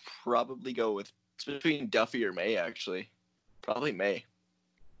probably go with it's between Duffy or May actually. Probably May.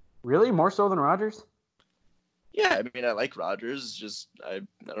 Really? More so than Rogers? Yeah, I mean, I like Rogers. It's just, I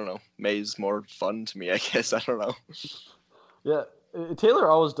don't know. May's more fun to me, I guess. I don't know. Yeah, Taylor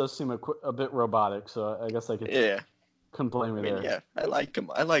always does seem a bit robotic, so I guess I couldn't blame me there. Yeah, I like him.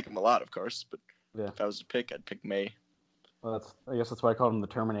 I like him a lot, of course, but if I was to pick, I'd pick May. Well, I guess that's why I called him the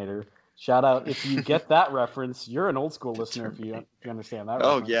Terminator. Shout out, if you get that reference, you're an old school listener if you understand that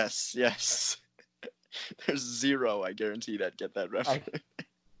reference. Oh, yes. There's 0, I guarantee, that get that reference.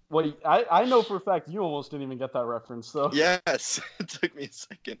 Well, I know for a fact you almost didn't even get that reference, so. Yes, it took me a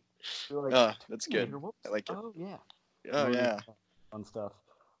second. Like, that's good. I like it. Oh, yeah. Oh, yeah. Fun stuff.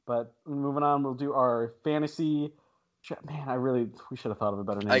 But moving on, we'll do our fantasy. Man, we should have thought of a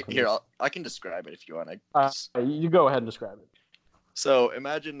better name. I can describe it if you want. You go ahead and describe it. So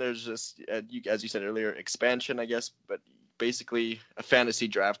imagine there's just, as you said earlier, expansion, I guess, but basically a fantasy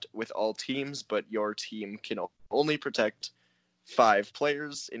draft with all teams, but your team can only protect 5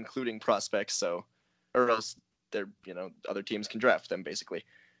 players, including prospects, or else other teams can draft them, basically.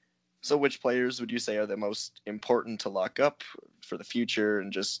 So which players would you say are the most important to lock up for the future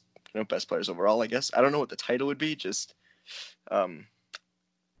and just, best players overall, I guess? I don't know what the title would be, just, I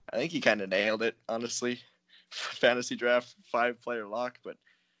think you kind of nailed it, honestly. Fantasy draft, 5-player lock, but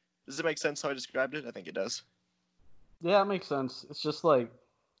does it make sense how I described it? I think it does. Yeah, it makes sense. It's just like,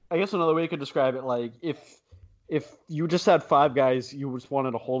 I guess another way you could describe it, like, if you just had 5 guys you just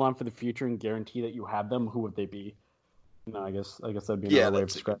wanted to hold on for the future and guarantee that you had them, who would they be? I guess that'd be another way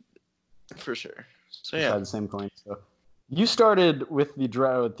of describing it. For sure. So the same coin. So You started with the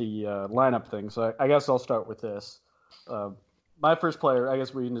lineup thing, so I guess I'll start with this. My first player, I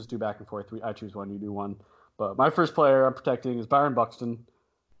guess we can just do back and forth. I choose one, you do one. But my first player I'm protecting is Byron Buxton.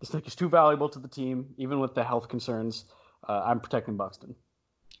 This think he's too valuable to the team, even with the health concerns. I'm protecting Buxton.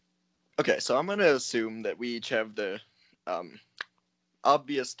 Okay, so I'm going to assume that we each have the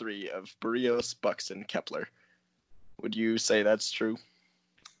obvious three of Berrios, Buxton, Kepler. Would you say that's true?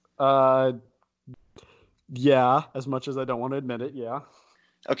 Yeah, as much as I don't want to admit it, yeah.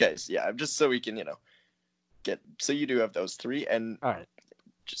 Okay, so yeah, just so we can, so you do have those three, and all right,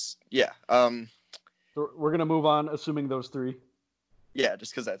 yeah. So we're gonna move on, assuming those three. Yeah,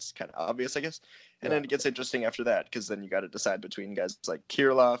 just because that's kind of obvious, I guess. And then it gets interesting after that, because then you got to decide between guys like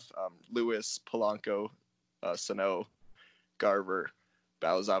Kirilloff, Lewis, Polanco, Sano, Garver,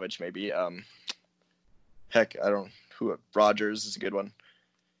 Balazovic, maybe. Rogers is a good one.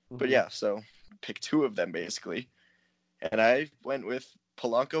 Mm-hmm. But yeah, so pick two of them basically. And I went with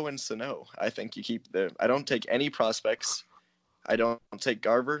Polanco and Sano. I think you keep I don't take any prospects. I don't take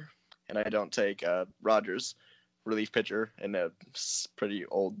Garver, and I don't take Rogers, relief pitcher, and a pretty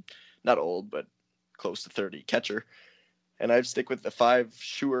old, not old, but close to 30 catcher. And I'd stick with the five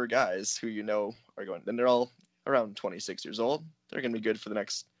sure guys who are going. Then they're all around 26 years old. They're going to be good for the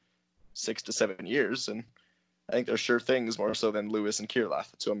next 6 to 7 years. And I think they're sure things more so than Lewis and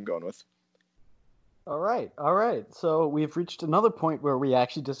Kirilloff. That's who I'm going with. All right. So we've reached another point where we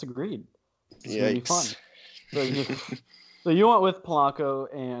actually disagreed. It's going to be fun. So you went with Polanco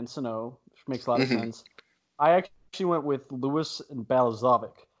and Sano, which makes a lot of sense. I actually went with Lewis and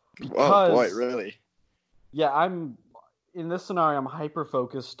Balazovic. Oh boy, really? Yeah, in this scenario, I'm hyper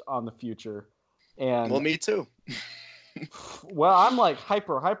focused on the future, and well, me too. Well, I'm like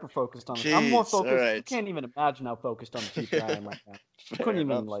hyper focused on it. I'm more focused. Right. You can't even imagine how focused on the future I am right now. I couldn't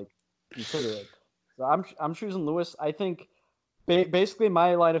even consider it. So I'm choosing Lewis. I think basically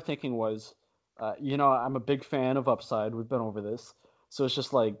my line of thinking was, I'm a big fan of upside. We've been over this, so it's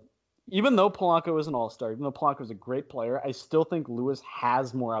just like, even though Polanco is an all-star, even though Polanco is a great player, I still think Lewis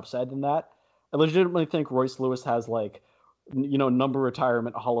has more upside than that. I legitimately think Royce Lewis has number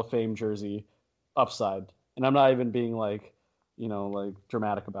retirement Hall of Fame jersey upside. And I'm not even being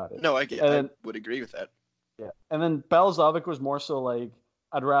dramatic about it. No, I would agree with that. Yeah. And then Balazovic was more so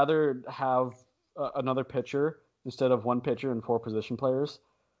I'd rather have another pitcher instead of one pitcher and four position players.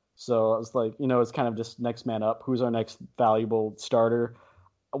 So I was it's kind of just next man up. Who's our next valuable starter?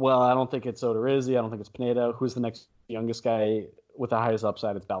 Well, I don't think it's Odorizzi. I don't think it's Pineda. Who's the next youngest guy with the highest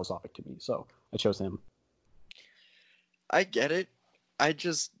upside? It's Balazovic to me. So I chose him. I get it.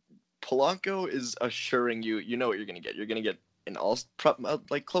 Polanco is assuring you know what you're going to get. You're going to get an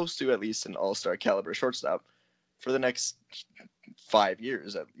close to at least an all-star caliber shortstop for the next 5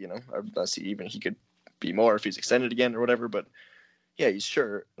 years. Unless he could be more if he's extended again or whatever. But yeah, he's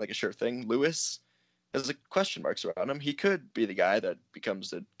a sure thing. Lewis, there's question marks around him. He could be the guy that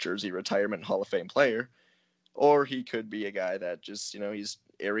becomes the Jersey retirement Hall of Fame player, or he could be a guy that just, he's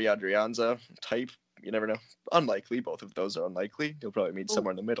Ari Adrianza type. You never know. Unlikely. Both of those are unlikely. He'll probably meet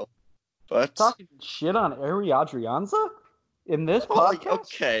somewhere in the middle. But talking shit on Ari Adrianza in this podcast?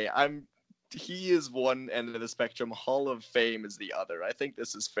 Okay, he is one end of the spectrum. Hall of Fame is the other. I think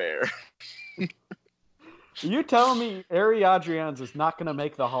this is fair. You're telling me Ari Adrianza is not going to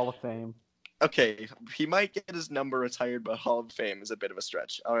make the Hall of Fame? Okay, he might get his number retired, but Hall of Fame is a bit of a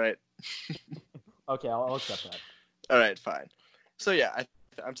stretch. All right. Okay, I'll accept that. All right, fine. So yeah,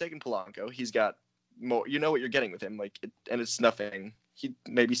 I'm taking Polanco. He's got more. You know what you're getting with him, and it's nothing. He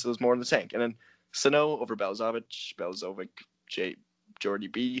maybe still has more in the tank. And then Sano over Balazovic, Jordy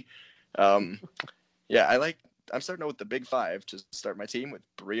B. Yeah, I'm starting out with the big five to start my team with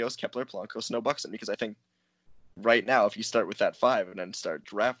Berrios, Kepler, Polanco, Sano, Buxton, because I think right now if you start with that five and then start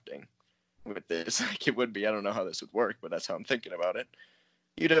drafting with this, it would be, I don't know how this would work, but that's how I'm thinking about it.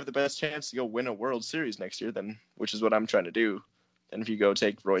 You'd have the best chance to go win a World Series next year, which is what I'm trying to do. And if you go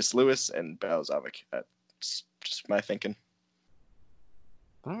take Royce Lewis and Balazovic, that's just my thinking.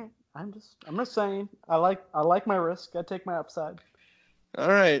 All right, I'm just saying, I like my risk. I take my upside. All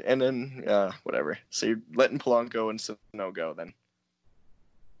right, and then whatever. So you're letting Polanco and Sano go then.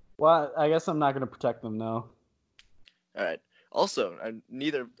 Well, I guess I'm not going to protect them, no. All right. Also,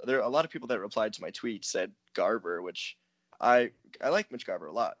 there are a lot of people that replied to my tweet said Garver, which I like Mitch Garver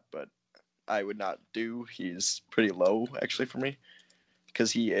a lot, but I would not do. He's pretty low actually for me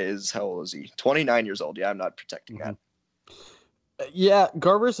because he is, how old is he? 29 years old. Yeah, I'm not protecting that. Yeah,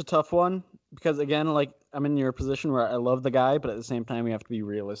 Garver's a tough one because again, I'm in your position where I love the guy, but at the same time we have to be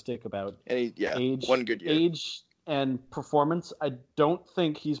realistic about age, one good year. Age and performance. I don't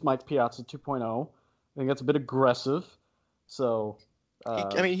think he's Mike Piazza 2.0. I think that's a bit aggressive. So,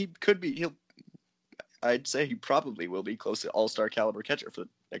 he could be. I'd say he probably will be close to all-star caliber catcher for the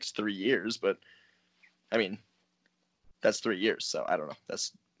next 3 years. But I mean, that's 3 years, so I don't know.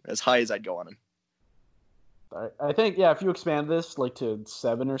 That's as high as I'd go on him. I think, yeah, if you expand this like to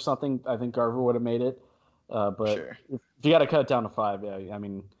 7 or something, I think Garver would have made it. But Sure. if you got to cut it down to 5, yeah, I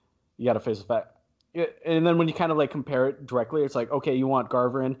mean, you got to face the fact. And then when you kind of like compare it directly, it's like, okay, you want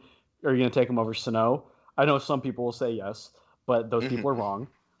Garver in, or are you going to take him over Sano? I know some people will say yes, but those people are wrong.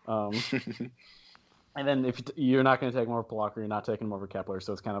 And then if you're not going to take him over Blocker, you're not taking him over Kepler,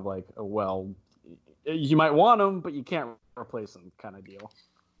 so it's kind of like, well, you might want him, but you can't replace him kind of deal.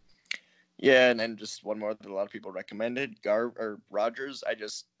 Yeah, and then just one more that a lot of people recommended, Rogers. I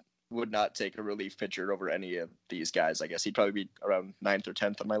just would not take a relief pitcher over any of these guys. I guess he'd probably be around 9th or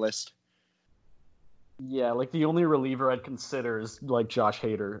 10th on my list. Yeah, like the only reliever I'd consider is like Josh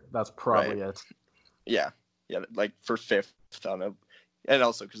Hader. That's probably it. Yeah, like for 5th on a, and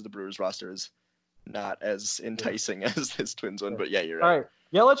also because the Brewers roster is not as enticing as this Twins one. But yeah, you're right. All right,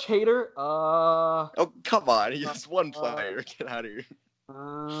 Yelich, Hader. Oh, come on, he's one player. Get out of here.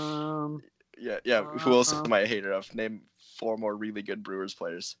 Yeah. Who else am I a hater of? Name 4 more really good Brewers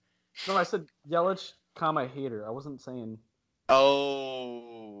players. No, I said Yelich, Hader. I wasn't saying.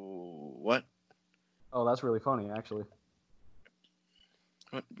 Oh, what? Oh, that's really funny, actually.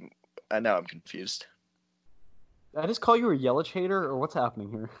 What? Now I'm confused. Did I just call you a Yelich hater, or what's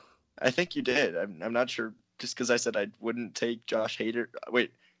happening here? I think you did. I'm not sure. Just because I said I wouldn't take Josh Hader.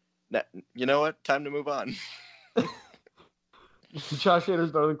 Wait. You know what? Time to move on. Josh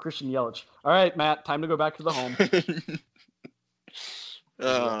Hader's better than Christian Yelich. All right, Matt, time to go back to the home.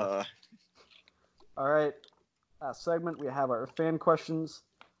 All right, segment, we have our fan questions.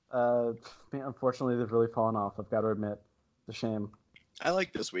 Unfortunately, they've really fallen off, I've got to admit. It's a shame. I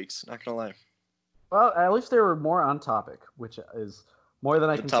like this week's, not going to lie. Well, at least they were more on topic, which is more than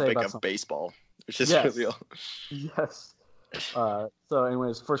I can say about the topic of something. baseball, which is really all. Yes. So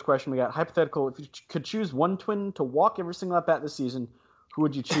anyways, first question we got, hypothetical, if you could choose one Twin to walk every single at bat this season, who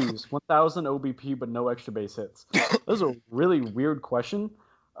would you choose? 1,000 OBP but no extra base hits. That was a really weird question,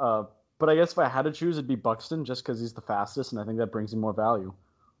 but I guess if I had to choose, it'd be Buxton just because he's the fastest, and I think that brings him more value.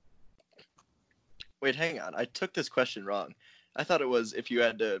 Wait, hang on. I took this question wrong. I thought it was if you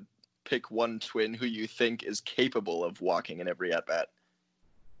had to pick one Twin who you think is capable of walking in every at-bat.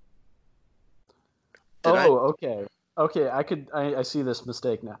 Okay. Okay, I see this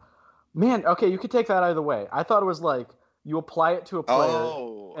mistake now. Man, okay, you could take that either way. I thought it was like you apply it to a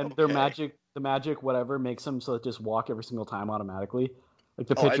player and the magic whatever makes them so it just walk every single time automatically. Like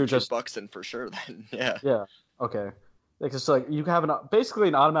the pitcher I'd just Buxton for sure then. Yeah. Yeah. Okay. Like it's like you have basically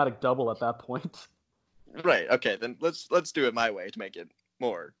an automatic double at that point. Right. Okay, then let's do it my way to make it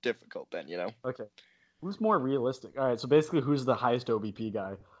more difficult then, you know. Okay. Who's more realistic? All right, so basically who's the highest OBP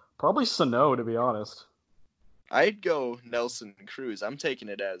guy? Probably Sano, to be honest. I'd go Nelson Cruz. I'm taking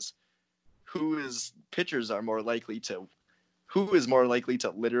it as who is more likely to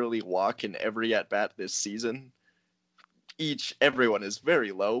literally walk in every at bat this season. Everyone is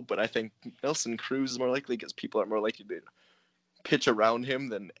very low, but I think Nelson Cruz is more likely because people are more likely to pitch around him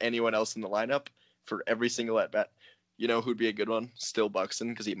than anyone else in the lineup for every single at bat. You know who'd be a good one? Still Buxton,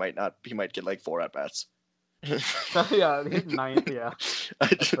 because he might get like 4 at bats. Yeah, 9th, yeah.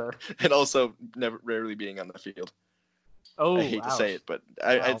 And also rarely being on the field. Oh, I hate to say it, but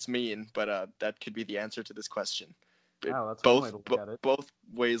it's mean. But that could be the answer to this question. Wow, that's both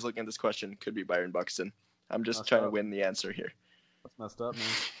ways looking at this question could be Byron Buxton. I'm just trying to win the answer here. That's messed up, man.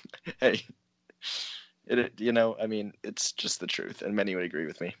 Hey, it's just the truth, and many would agree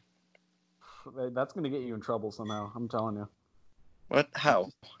with me. That's gonna get you in trouble somehow. I'm telling you. What?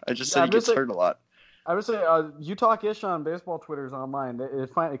 How? I just said he gets hurt a lot. I would say you talk ish on baseball Twitters online.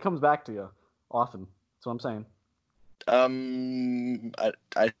 It comes back to you often. That's what I'm saying.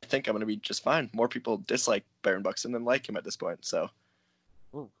 I think I'm gonna be just fine. More people dislike Byron Buxton than like him at this point. So.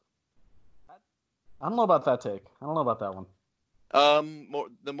 Ooh. I don't know about that take. I don't know about that one.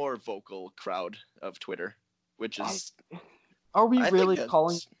 The more vocal crowd of Twitter, which is. Are we really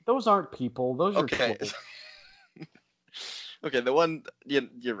calling? Those aren't people. Those are trolls. Okay, the one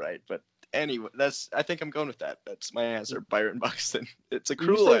you're right, but anyway, I think I'm going with that. That's my answer, Byron Buxton. It's a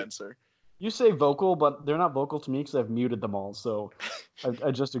cruel answer. You say vocal, but they're not vocal to me because I've muted them all, so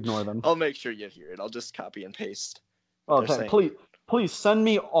I just ignore them. I'll make sure you hear it. I'll just copy and paste. Okay, please send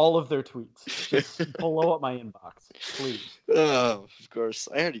me all of their tweets. Just blow up my inbox, please. Oh, of course.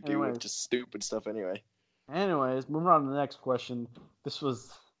 I already do with just stupid stuff anyway. Anyways, moving on to the next question. This was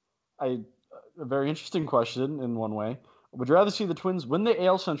a very interesting question in one way. Would you rather see the Twins win the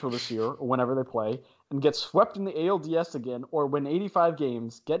AL Central this year, or whenever they play, and get swept in the ALDS again, or win 85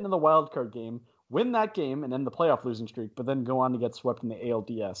 games, get into the wild card game, win that game, and end the playoff losing streak, but then go on to get swept in the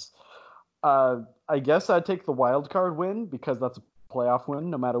ALDS. I guess I'd take the wild card win because that's a playoff win,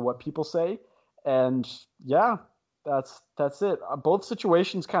 no matter what people say. And yeah, that's it. Both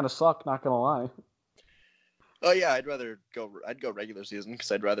situations kind of suck, not gonna lie. Oh yeah, I'd go regular season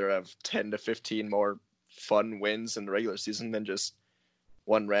because I'd rather have 10 to 15 more fun wins in the regular season than just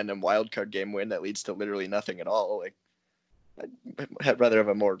one random wild card game win that leads to literally nothing at all. Like, I'd rather have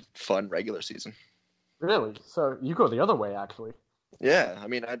a more fun regular season. Really? So you go the other way, actually. Yeah, I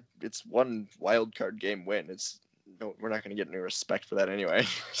mean, it's one wild card game win. We're not going to get any respect for that anyway.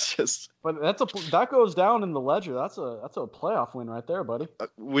 It's just. But that goes down in the ledger. That's a playoff win right there, buddy.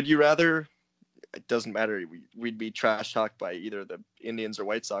 Would you rather? It doesn't matter. We'd be trash talked by either the Indians or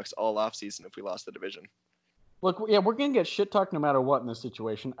White Sox all off season if we lost the division. Look, yeah, we're gonna get shit talked no matter what in this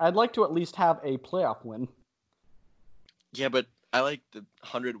situation. I'd like to at least have a playoff win. Yeah, but I like the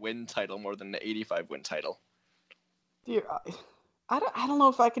 100-win title more than the 85-win title. Dude, I don't know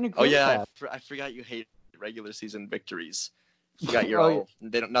if I can agree. Oh yeah, with that. I forgot you hate regular season victories. You forgot you're all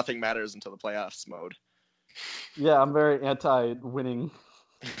nothing matters until the playoffs mode. Yeah, I'm very anti-winning.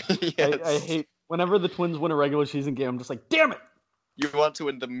 Yes. I hate whenever the Twins win a regular season game. I'm just like, damn it. You want to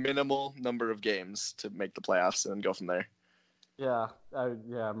win the minimal number of games to make the playoffs and then go from there. Yeah,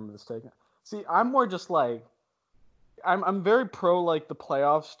 I'm mistaken. See, I'm more just like, I'm very pro like the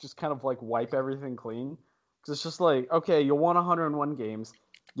playoffs just kind of like wipe everything clean. Because it's just like, okay, you won 101 games.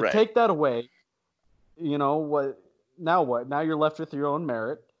 You Right. take that away. You know, what? Now what? Now you're left with your own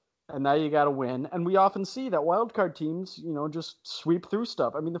merit. And now you got to win. And we often see that wild card teams, just sweep through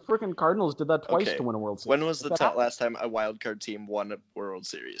stuff. I mean, the freaking Cardinals did that twice to win a World Series. When was the last time a wild card team won a World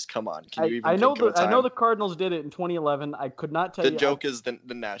Series? Come on. Can you even I know think of a time? I know the Cardinals did it in 2011. I could not tell you. The joke is the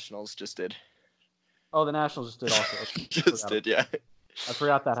Nationals just did. Oh, the Nationals just did also. Just did, yeah. I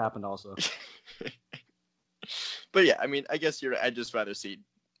forgot that happened also. But yeah, I mean, I guess I'd just rather see,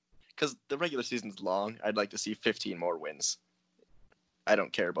 because the regular season's long. I'd like to see 15 more wins. I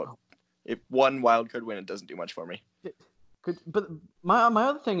don't care about if one wild card win. It doesn't do much for me. But my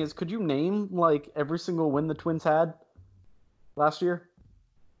other thing is, could you name like every single win the Twins had last year?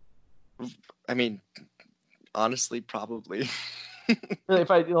 I mean, honestly, probably. If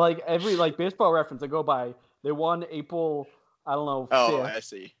I like every Baseball Reference, I go by. They won April. I don't know. 5th, Oh, I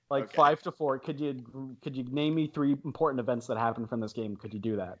see. Okay. 5-4. Could you name me 3 important events that happened from this game? Could you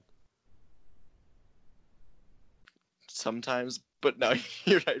do that? Sometimes, but no,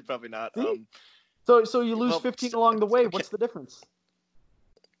 you're right. Probably not. So you lose 15 along the way. What's the difference?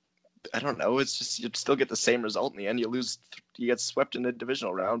 I don't know. It's just you'd still get the same result in the end. You get swept in the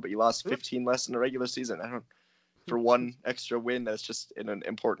divisional round, but you lost 15 less in the regular season. For one extra win, that's just in an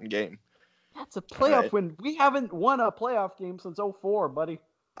important game. That's a playoff win. We haven't won a playoff game since 2004, buddy.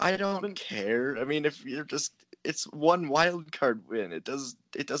 I don't care. I mean, if you're it's one wild card win. It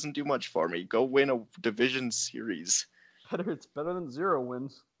doesn't do much for me. Go win a division series. It's better than 0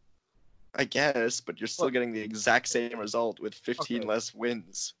 wins. I guess, but you're still getting the exact same result with 15 less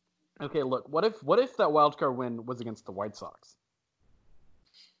wins. Okay, look. What if that wild card win was against the White Sox?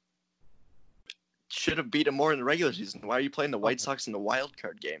 Should have beat them more in the regular season. Why are you playing the White Sox in the wild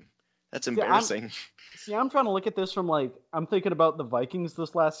card game? That's embarrassing. I'm trying to look at this from I'm thinking about the Vikings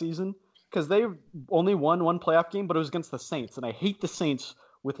this last season because they only won one playoff game, but it was against the Saints, and I hate the Saints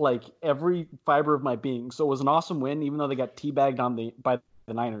with every fiber of my being. So it was an awesome win, even though they got teabagged by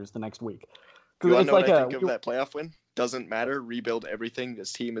the Niners the next week. You want to know what I think of that playoff win? Doesn't matter. Rebuild everything.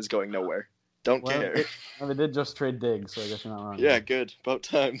 This team is going nowhere. Don't care. They did just trade Diggs, so I guess you're not wrong. Yeah, good. About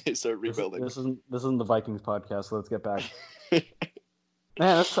time they start rebuilding. This isn't the Vikings podcast, so let's get back.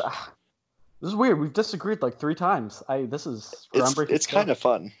 Man, this is weird. We've disagreed 3 times. This is groundbreaking. It's kind of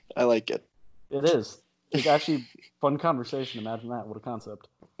fun. I like it. It is. It's actually fun conversation. Imagine that. What a concept.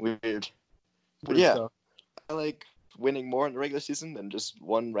 Weird. But yeah, stuff. I like winning more in the regular season than just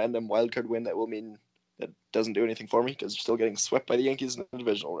one random wildcard win that doesn't do anything for me because you're still getting swept by the Yankees in the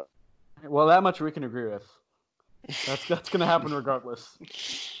divisional round. Well, that much we can agree with. That's going to happen regardless.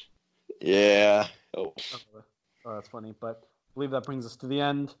 Yeah. Oh, that's funny. But I believe that brings us to the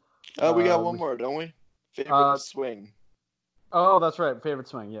end. We got one more, don't we? Favorite swing. Oh, that's right. Favorite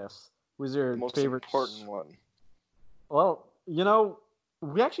swing, yes. Who's your most favorite important one? Well,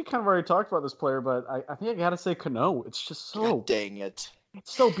 we actually kind of already talked about this player, but I think I got to say Cano. It's just so... God dang it.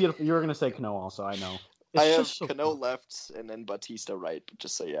 It's so beautiful. You were going to say Cano also, I know. I have Cano left and then Bautista right, but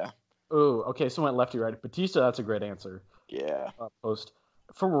just so yeah. Oh, okay, so went lefty right. Bautista, that's a great answer. Yeah. Post.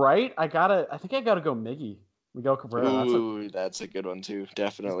 For right, I think I gotta go Miggy. Miguel Cabrera. Ooh, that's a good one too.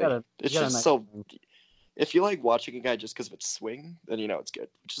 Definitely. It's just if you like watching a guy just because of its swing, then you know it's good.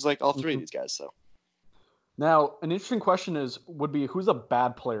 Which is like all three of these guys. So Now, an interesting question would be who's a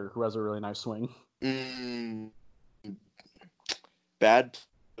bad player who has a really nice swing? bad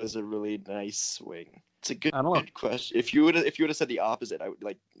is a really nice swing. It's a good, I don't know. good question. If you would have said the opposite, I would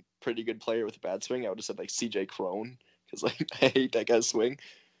like pretty good player with a bad swing. I would have said like CJ Crone because like I hate that guy's swing.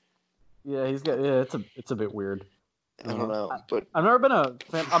 Yeah, it's a bit weird. I don't know, but I've never been a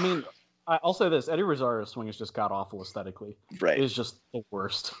fan. I mean, I'll say this: Eddie Rosario's swing is just god awful aesthetically. right. It's just the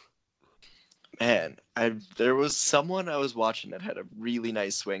worst. Man, there was someone I was watching that had a really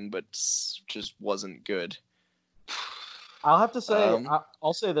nice swing, but just wasn't good. I'll have to say,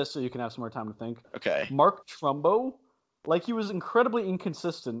 I'll say this so you can have some more time to think. Okay. Mark Trumbo, like he was incredibly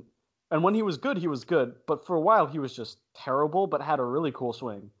inconsistent, and when he was good, but for a while he was just terrible, but had a really cool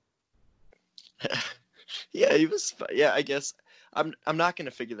swing. Yeah, he was. Yeah, I guess I'm not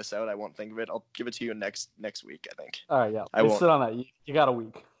gonna figure this out. I won't think of it. I'll give it to you next week. I think. All right, yeah. I won't sit on that. You got a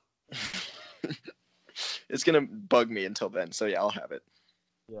week. It's gonna bug me until then. So yeah, I'll have it.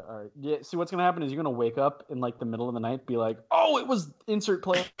 Yeah, all right. Yeah, see what's gonna happen is you're gonna wake up in like the middle of the night, be like, oh, it was insert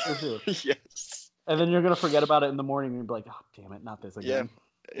player here. Yes. And then you're gonna forget about it in the morning and be like, oh, damn it, not this again.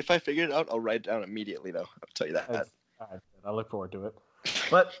 Yeah. If I figure it out, I'll write it down immediately though. I'll tell you that. All right, I look forward to it.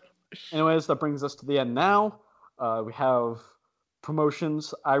 But anyways, that brings us to the end now. We have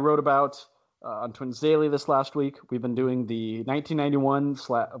promotions I wrote about on Twins Daily this last week. We've been doing the 1991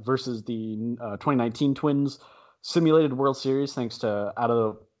 versus the 2019 Twins simulated World Series thanks to I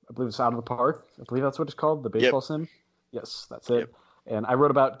believe it's Out of the Park. I believe that's what it's called, the baseball sim. Yes, that's it. Yep. And I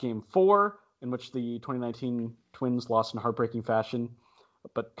wrote about Game 4, in which the 2019 Twins lost in heartbreaking fashion,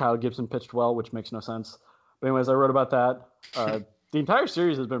 but Kyle Gibson pitched well, which makes no sense. But anyways, I wrote about that. The entire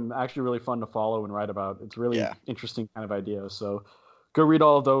series has been actually really fun to follow and write about. It's really interesting kind of idea. So go read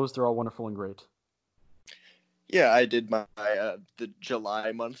all of those. They're all wonderful and great. Yeah, I did my the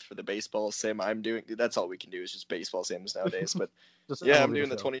July month for the baseball sim. I'm doing that's all we can do is just baseball sims nowadays. But I'm doing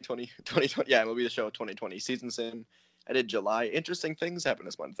the 2020. Yeah, MLB The Show 2020 season sim. I did July. Interesting things happened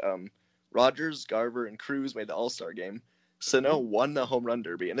this month. Rogers, Garver, and Cruz made the All-Star game. Sano won the home run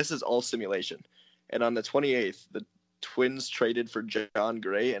derby, and this is all simulation. And on the 28th, the Twins traded for John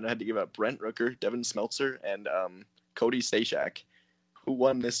Gray and had to give up Brent Rooker, Devin Smeltzer, and Cody Stashak. Who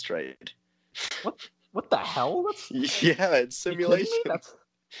won this trade? What the hell? Yeah, it's simulation.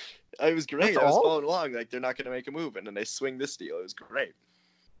 It was great. I was following along. Like, they're not going to make a move, and then they swing this deal. It was great.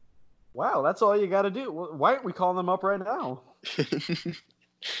 Wow, that's all you got to do. Why aren't we calling them up right now?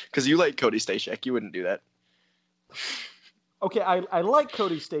 Because you like Cody Stashak. You wouldn't do that. Okay, I like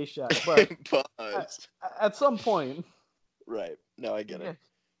Cody Stashak, but at some point... Right. No, I get it.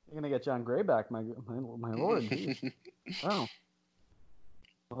 You're going to get John Gray back, my lord. Wow.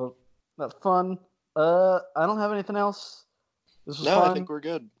 Well, that's fun. I don't have anything else. This was fun. I think we're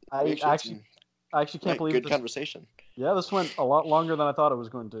good. I actually can't believe good conversation. Yeah, this went a lot longer than I thought it was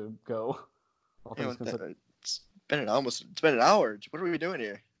going to go. It's been an hour. What are we doing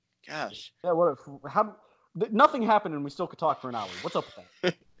here? Gosh. Yeah, nothing happened and we still could talk for an hour. What's up with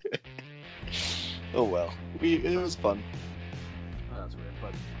that? Oh well. It was fun. That's weird,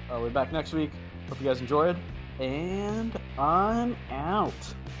 but we're back next week. Hope you guys enjoyed. And I'm out.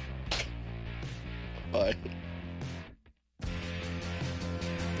 Bye.